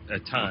it a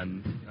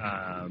ton.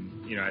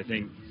 I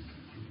think,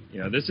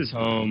 this is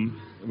home.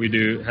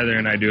 Heather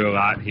and I do a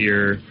lot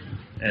here,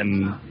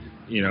 and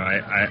you know,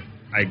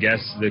 I guess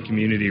the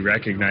community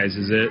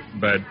recognizes it,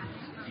 but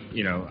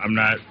you know, I'm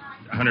not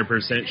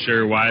 100%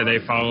 sure why they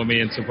follow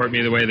me and support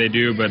me the way they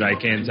do, but I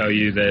can tell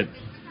you that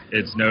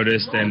it's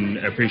noticed and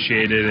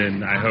appreciated,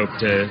 and I hope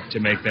to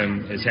make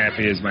them as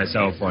happy as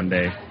myself one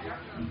day.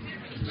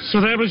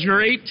 So that was your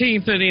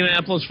 18th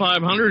Indianapolis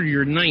 500, or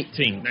your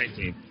 19th?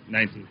 19th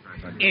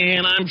 500.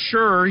 And I'm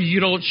sure you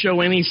don't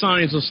show any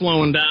signs of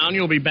slowing down.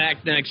 You'll be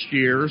back next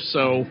year.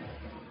 So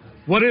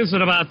what is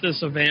it about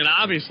this event?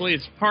 Obviously,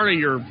 it's part of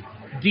your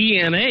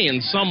DNA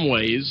in some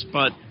ways,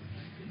 but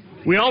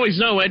we always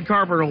know Ed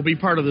Carpenter will be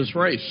part of this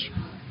race.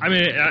 I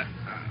mean,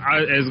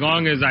 as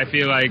long as I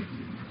feel like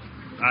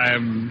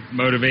I'm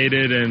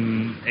motivated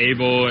and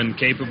able and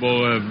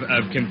capable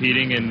of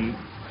competing and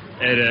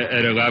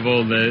at a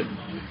level that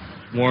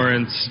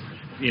warrants,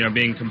 you know,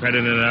 being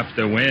competitive enough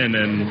to win,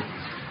 and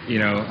you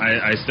know,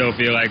 I still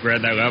feel like we're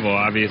at that level.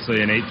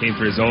 Obviously, an 18th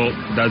result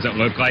doesn't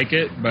look like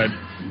it, but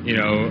you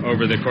know,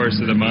 over the course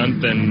of the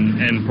month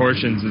and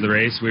portions of the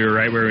race, we were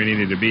right where we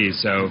needed to be.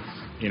 So,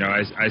 you know,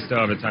 I still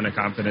have a ton of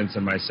confidence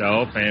in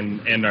myself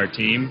and our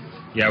team.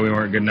 Yeah, we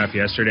weren't good enough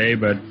yesterday,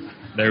 but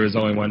there was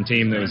only one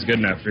team that was good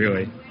enough,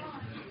 really.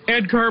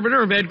 Ed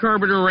Carpenter of Ed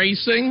Carpenter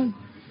Racing,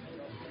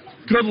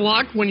 good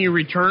luck when you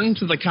return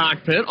to the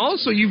cockpit.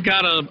 Also, you've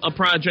got a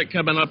project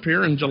coming up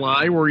here in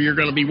July where you're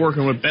going to be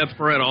working with Beth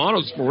Beretta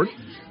Autosport.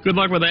 Good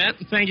luck with that.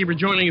 Thank you for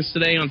joining us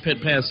today on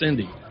Pit Pass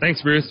Indy.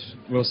 Thanks, Bruce.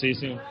 We'll see you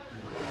soon.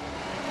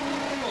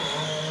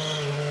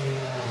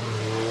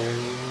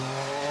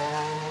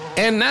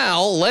 And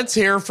now let's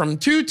hear from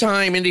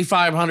two-time Indy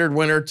 500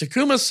 winner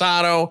Takuma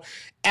Sato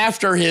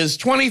after his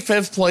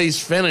 25th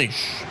place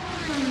finish.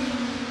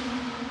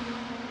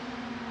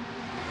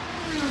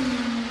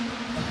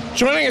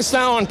 Joining us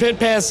now on Pit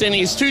Pass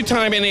Indy's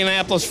two-time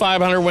Indianapolis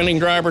 500 winning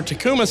driver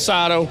Takuma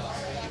Sato.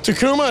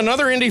 Takuma,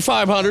 another Indy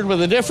 500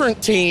 with a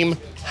different team.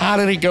 How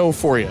did it go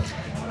for you?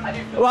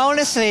 Well,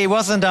 honestly, it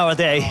wasn't our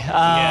day.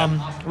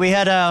 We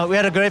had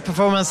a great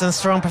performance and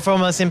strong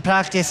performance in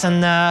practice,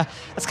 and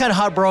it's kind of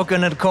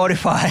heartbroken at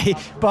qualify.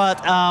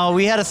 But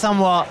we had a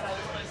somewhat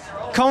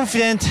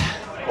confident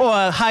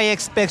or high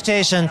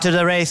expectation to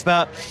the race.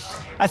 But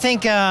I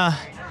think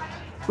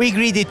we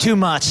greedy too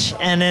much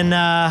and then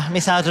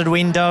missed out of the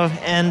window,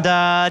 and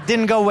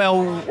didn't go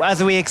well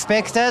as we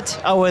expected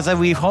or as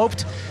we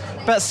hoped.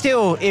 But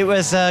still, it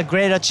was a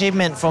great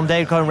achievement from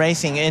Dale Coyne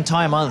Racing in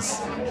entire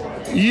months.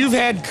 You've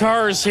had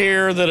cars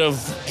here that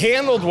have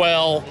handled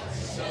well.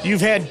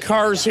 You've had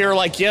cars here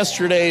like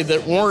yesterday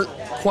that weren't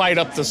quite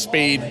up to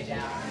speed.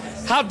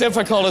 How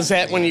difficult is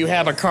that when you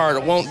have a car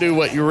that won't do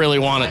what you really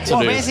want it to do?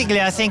 Well,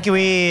 basically, I think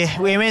we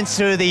went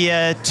through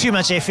the too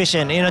much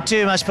efficient,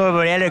 too much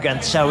probably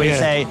elegant, shall we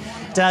say,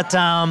 that,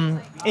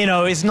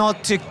 is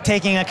not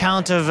taking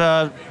account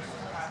of,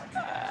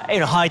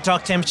 high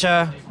truck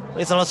temperature,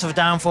 with lots of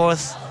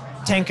downforce,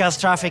 tankers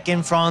traffic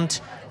in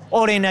front.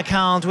 All in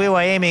account, we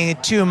were aiming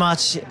too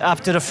much up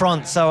to the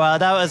front, so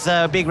that was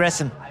a big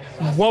lesson.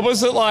 What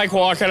was it like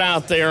walking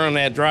out there on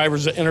that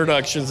driver's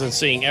introductions and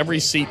seeing every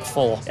seat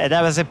full?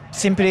 That was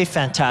simply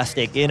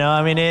fantastic.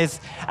 It's,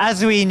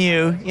 as we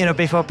knew,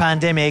 before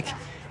pandemic,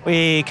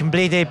 we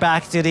completed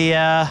back to the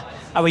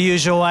our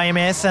usual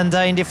IMS and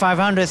Indy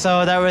 500,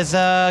 so that was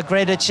a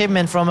great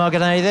achievement from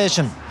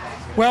organization.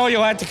 Well,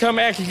 you'll have to come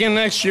back again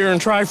next year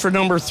and try for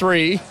number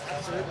 3.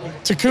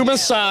 Takuma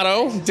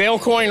Sato, Dale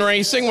Coyne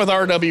Racing with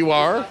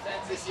RWR.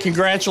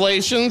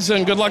 Congratulations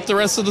and good luck the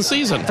rest of the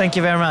season. Thank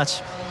you very much.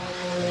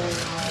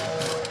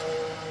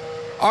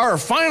 Our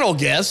final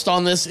guest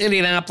on this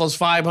Indianapolis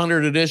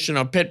 500 edition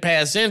of Pit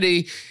Pass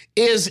Indy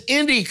is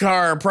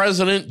IndyCar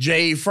President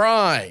Jay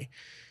Frye.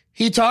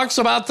 He talks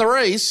about the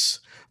race,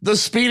 the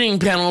speeding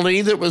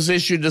penalty that was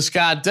issued to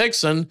Scott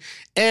Dixon,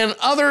 and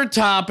other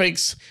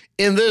topics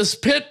in this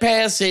Pit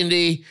Pass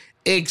Indy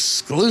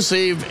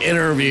exclusive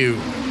interview.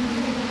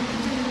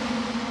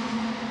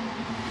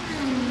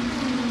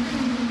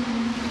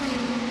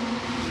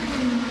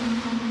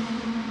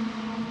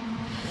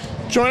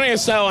 Joining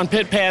us now on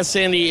Pit Pass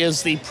Indy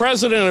is the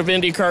president of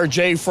IndyCar,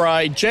 Jay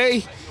Frye.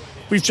 Jay,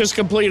 we've just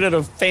completed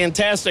a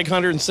fantastic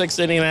 106th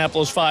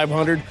Indianapolis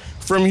 500.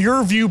 From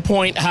your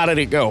viewpoint, how did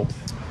it go?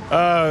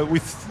 It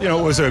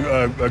was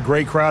a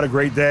great crowd, a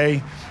great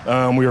day.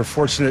 We were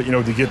fortunate,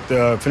 to get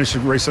finish the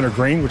race under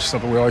green, which is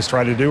something we always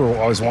try to do or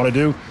always want to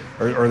do,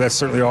 or that's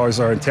certainly always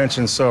our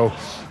intention. So,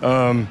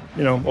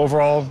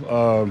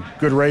 overall,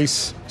 good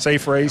race,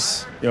 safe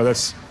race.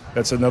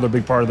 That's another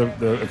big part of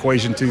the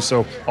equation too.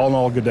 So all in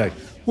all, a good day.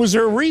 Was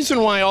there a reason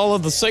why all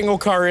of the single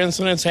car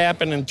incidents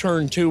happened in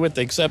turn 2 with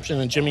the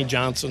exception of Jimmy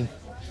Johnson?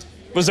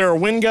 Was there a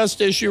wind gust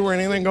issue or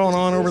anything going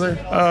on over there?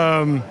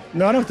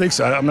 No, I don't think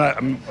so.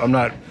 I'm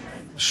not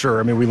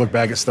sure. I mean, we look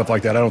back at stuff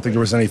like that. I don't think there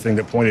was anything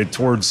that pointed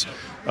towards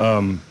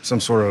some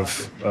sort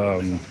of,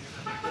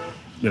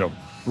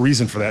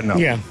 reason for that. No.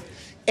 Yeah.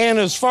 And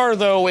as far,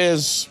 though,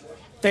 as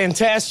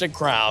fantastic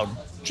crowd,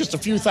 just a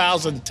few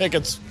thousand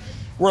tickets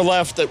were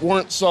left that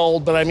weren't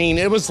sold, but I mean,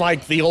 it was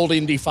like the old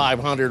Indy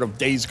 500 of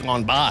days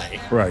gone by.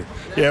 Right.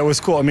 Yeah, it was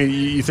cool. I mean,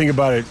 you think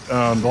about it,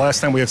 the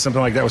last time we had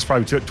something like that was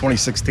probably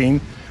 2016.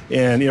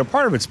 And,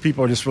 part of it's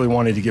people just really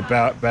wanting to get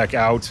back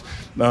out.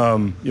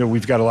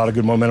 We've got a lot of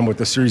good momentum with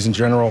the series in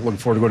general. Looking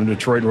forward to going to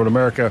Detroit and Road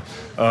America.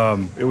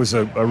 It was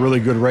a really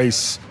good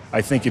race.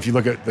 I think if you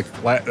look at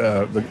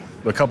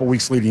the couple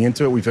weeks leading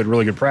into it, we've had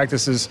really good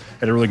practices,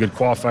 had a really good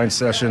qualifying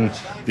session.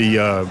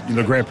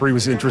 The Grand Prix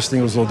was interesting.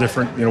 It was a little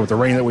different, with the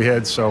rain that we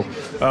had. So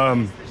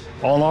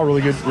all in all,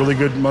 really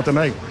good month of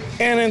May.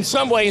 And in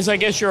some ways, I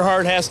guess your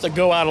heart has to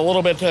go out a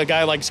little bit to a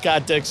guy like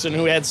Scott Dixon,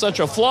 who had such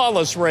a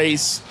flawless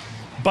race,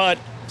 but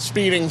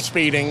speeding,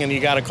 and you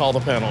got to call the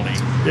penalty.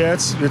 Yeah,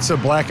 it's a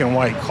black and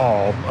white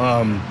call.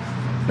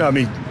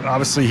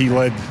 Obviously he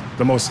led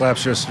the most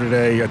laps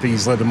yesterday. I think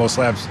he's led the most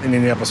laps in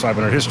Indianapolis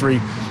 500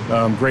 history.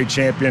 Great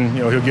champion.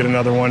 He'll get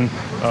another one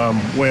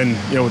when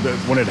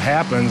it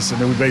happens, and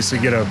then we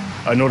basically get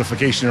a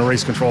notification in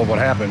race control of what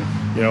happened.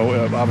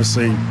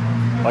 Obviously,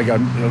 like I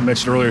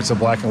mentioned earlier, it's a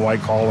black and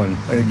white call, and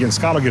again,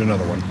 Scott will get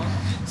another one.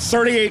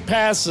 38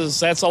 passes,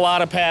 that's a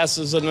lot of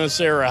passes in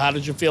this era. How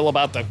did you feel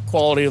about the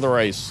quality of the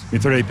race?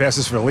 38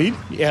 passes for the lead?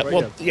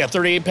 Yeah,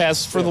 38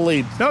 passes for the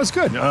lead. No, it's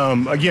good.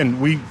 Again,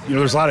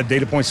 there's a lot of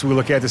data points we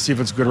look at to see if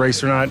it's a good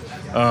race or not.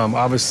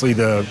 Obviously,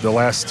 the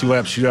last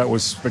 2-lap shootout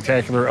was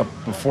spectacular. Up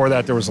before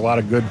that, there was a lot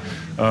of good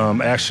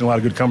action, a lot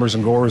of good comers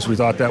and goers. We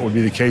thought that would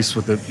be the case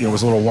with it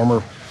was a little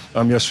warmer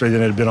yesterday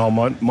than it had been all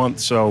month.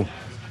 So,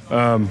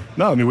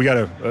 we got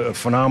a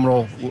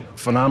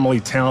phenomenally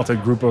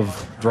talented group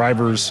of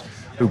drivers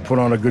who put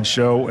on a good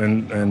show,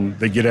 and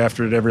they get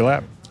after it every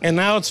lap. And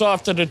now it's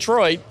off to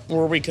Detroit,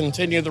 where we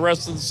continue the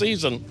rest of the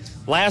season.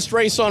 Last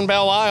race on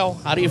Belle Isle.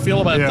 How do you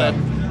feel about that?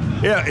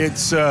 Yeah,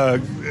 it's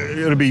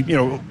it'll be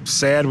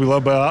sad. We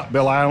love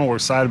Belle Isle. We're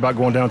excited about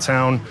going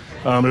downtown.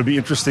 It'll be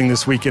interesting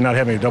this weekend not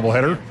having a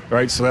doubleheader,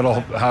 right? So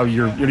that'll how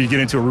you get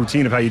into a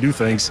routine of how you do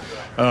things.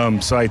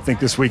 So I think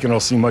this weekend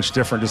will seem much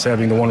different just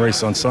having the one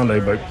race on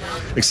Sunday. But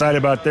excited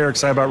about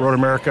Road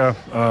America.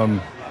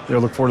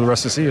 Look forward to the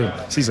rest of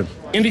the season.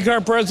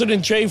 IndyCar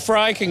President Jay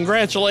Fry,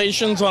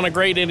 congratulations on a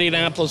great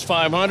Indianapolis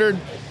 500.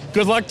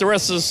 Good luck the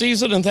rest of the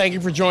season, and thank you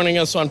for joining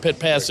us on Pit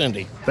Pass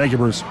Indy. Thank you,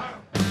 Bruce.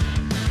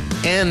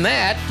 And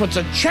that puts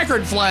a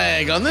checkered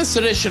flag on this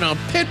edition of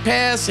Pit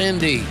Pass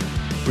Indy.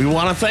 We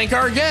want to thank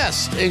our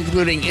guests,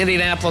 including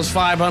Indianapolis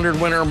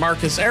 500 winner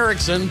Marcus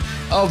Ericsson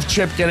of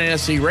Chip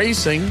Ganassi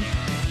Racing,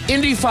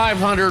 Indy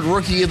 500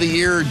 Rookie of the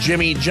Year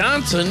Jimmy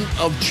Johnson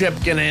of Chip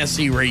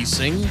Ganassi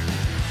Racing,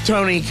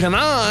 Tony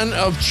Kanaan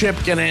of Chip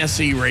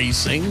Ganassi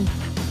Racing,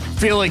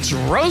 Felix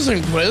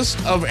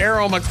Rosenquist of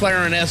Arrow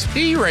McLaren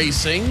SP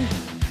Racing,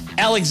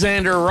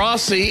 Alexander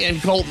Rossi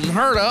and Colton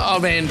Herta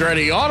of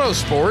Andretti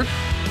Autosport,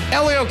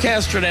 Elio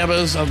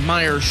Castroneves of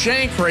Meyer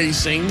Shank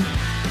Racing,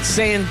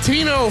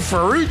 Santino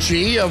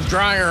Ferrucci of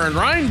Dreyer and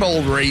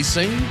Reinbold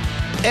Racing,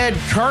 Ed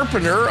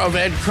Carpenter of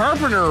Ed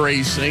Carpenter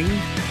Racing,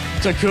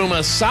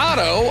 Takuma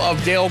Sato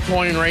of Dale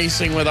Coyne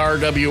Racing with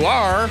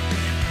RWR,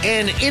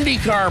 and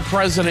IndyCar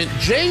President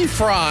Jay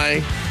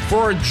Fry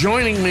for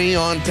joining me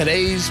on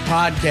today's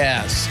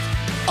podcast.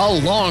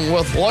 Along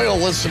with loyal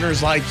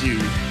listeners like you,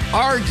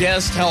 our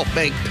guests help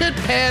make Pit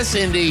Pass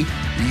Indy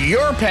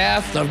your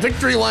path to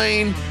victory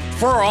lane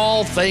for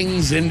all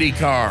things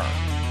IndyCar.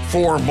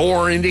 For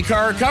more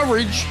IndyCar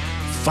coverage,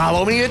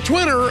 follow me at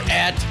Twitter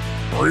at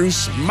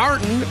Bruce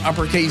Martin,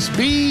 uppercase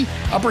B,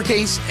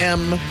 uppercase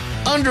M,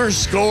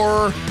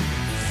 _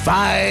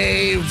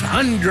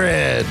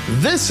 500.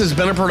 This has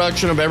been a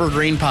production of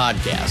Evergreen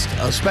Podcast.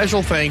 A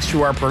special thanks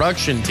to our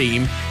production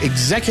team.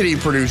 Executive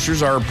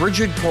producers are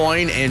Bridget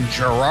Coyne and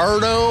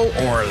Gerardo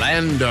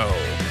Orlando.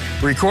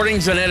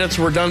 Recordings and edits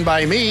were done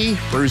by me,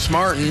 Bruce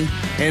Martin,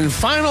 and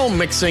final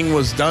mixing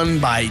was done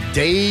by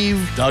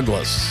Dave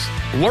Douglas.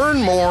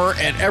 Learn more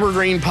at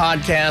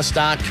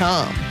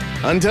evergreenpodcast.com.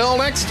 Until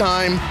next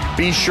time,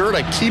 be sure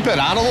to keep it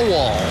out of the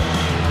wall.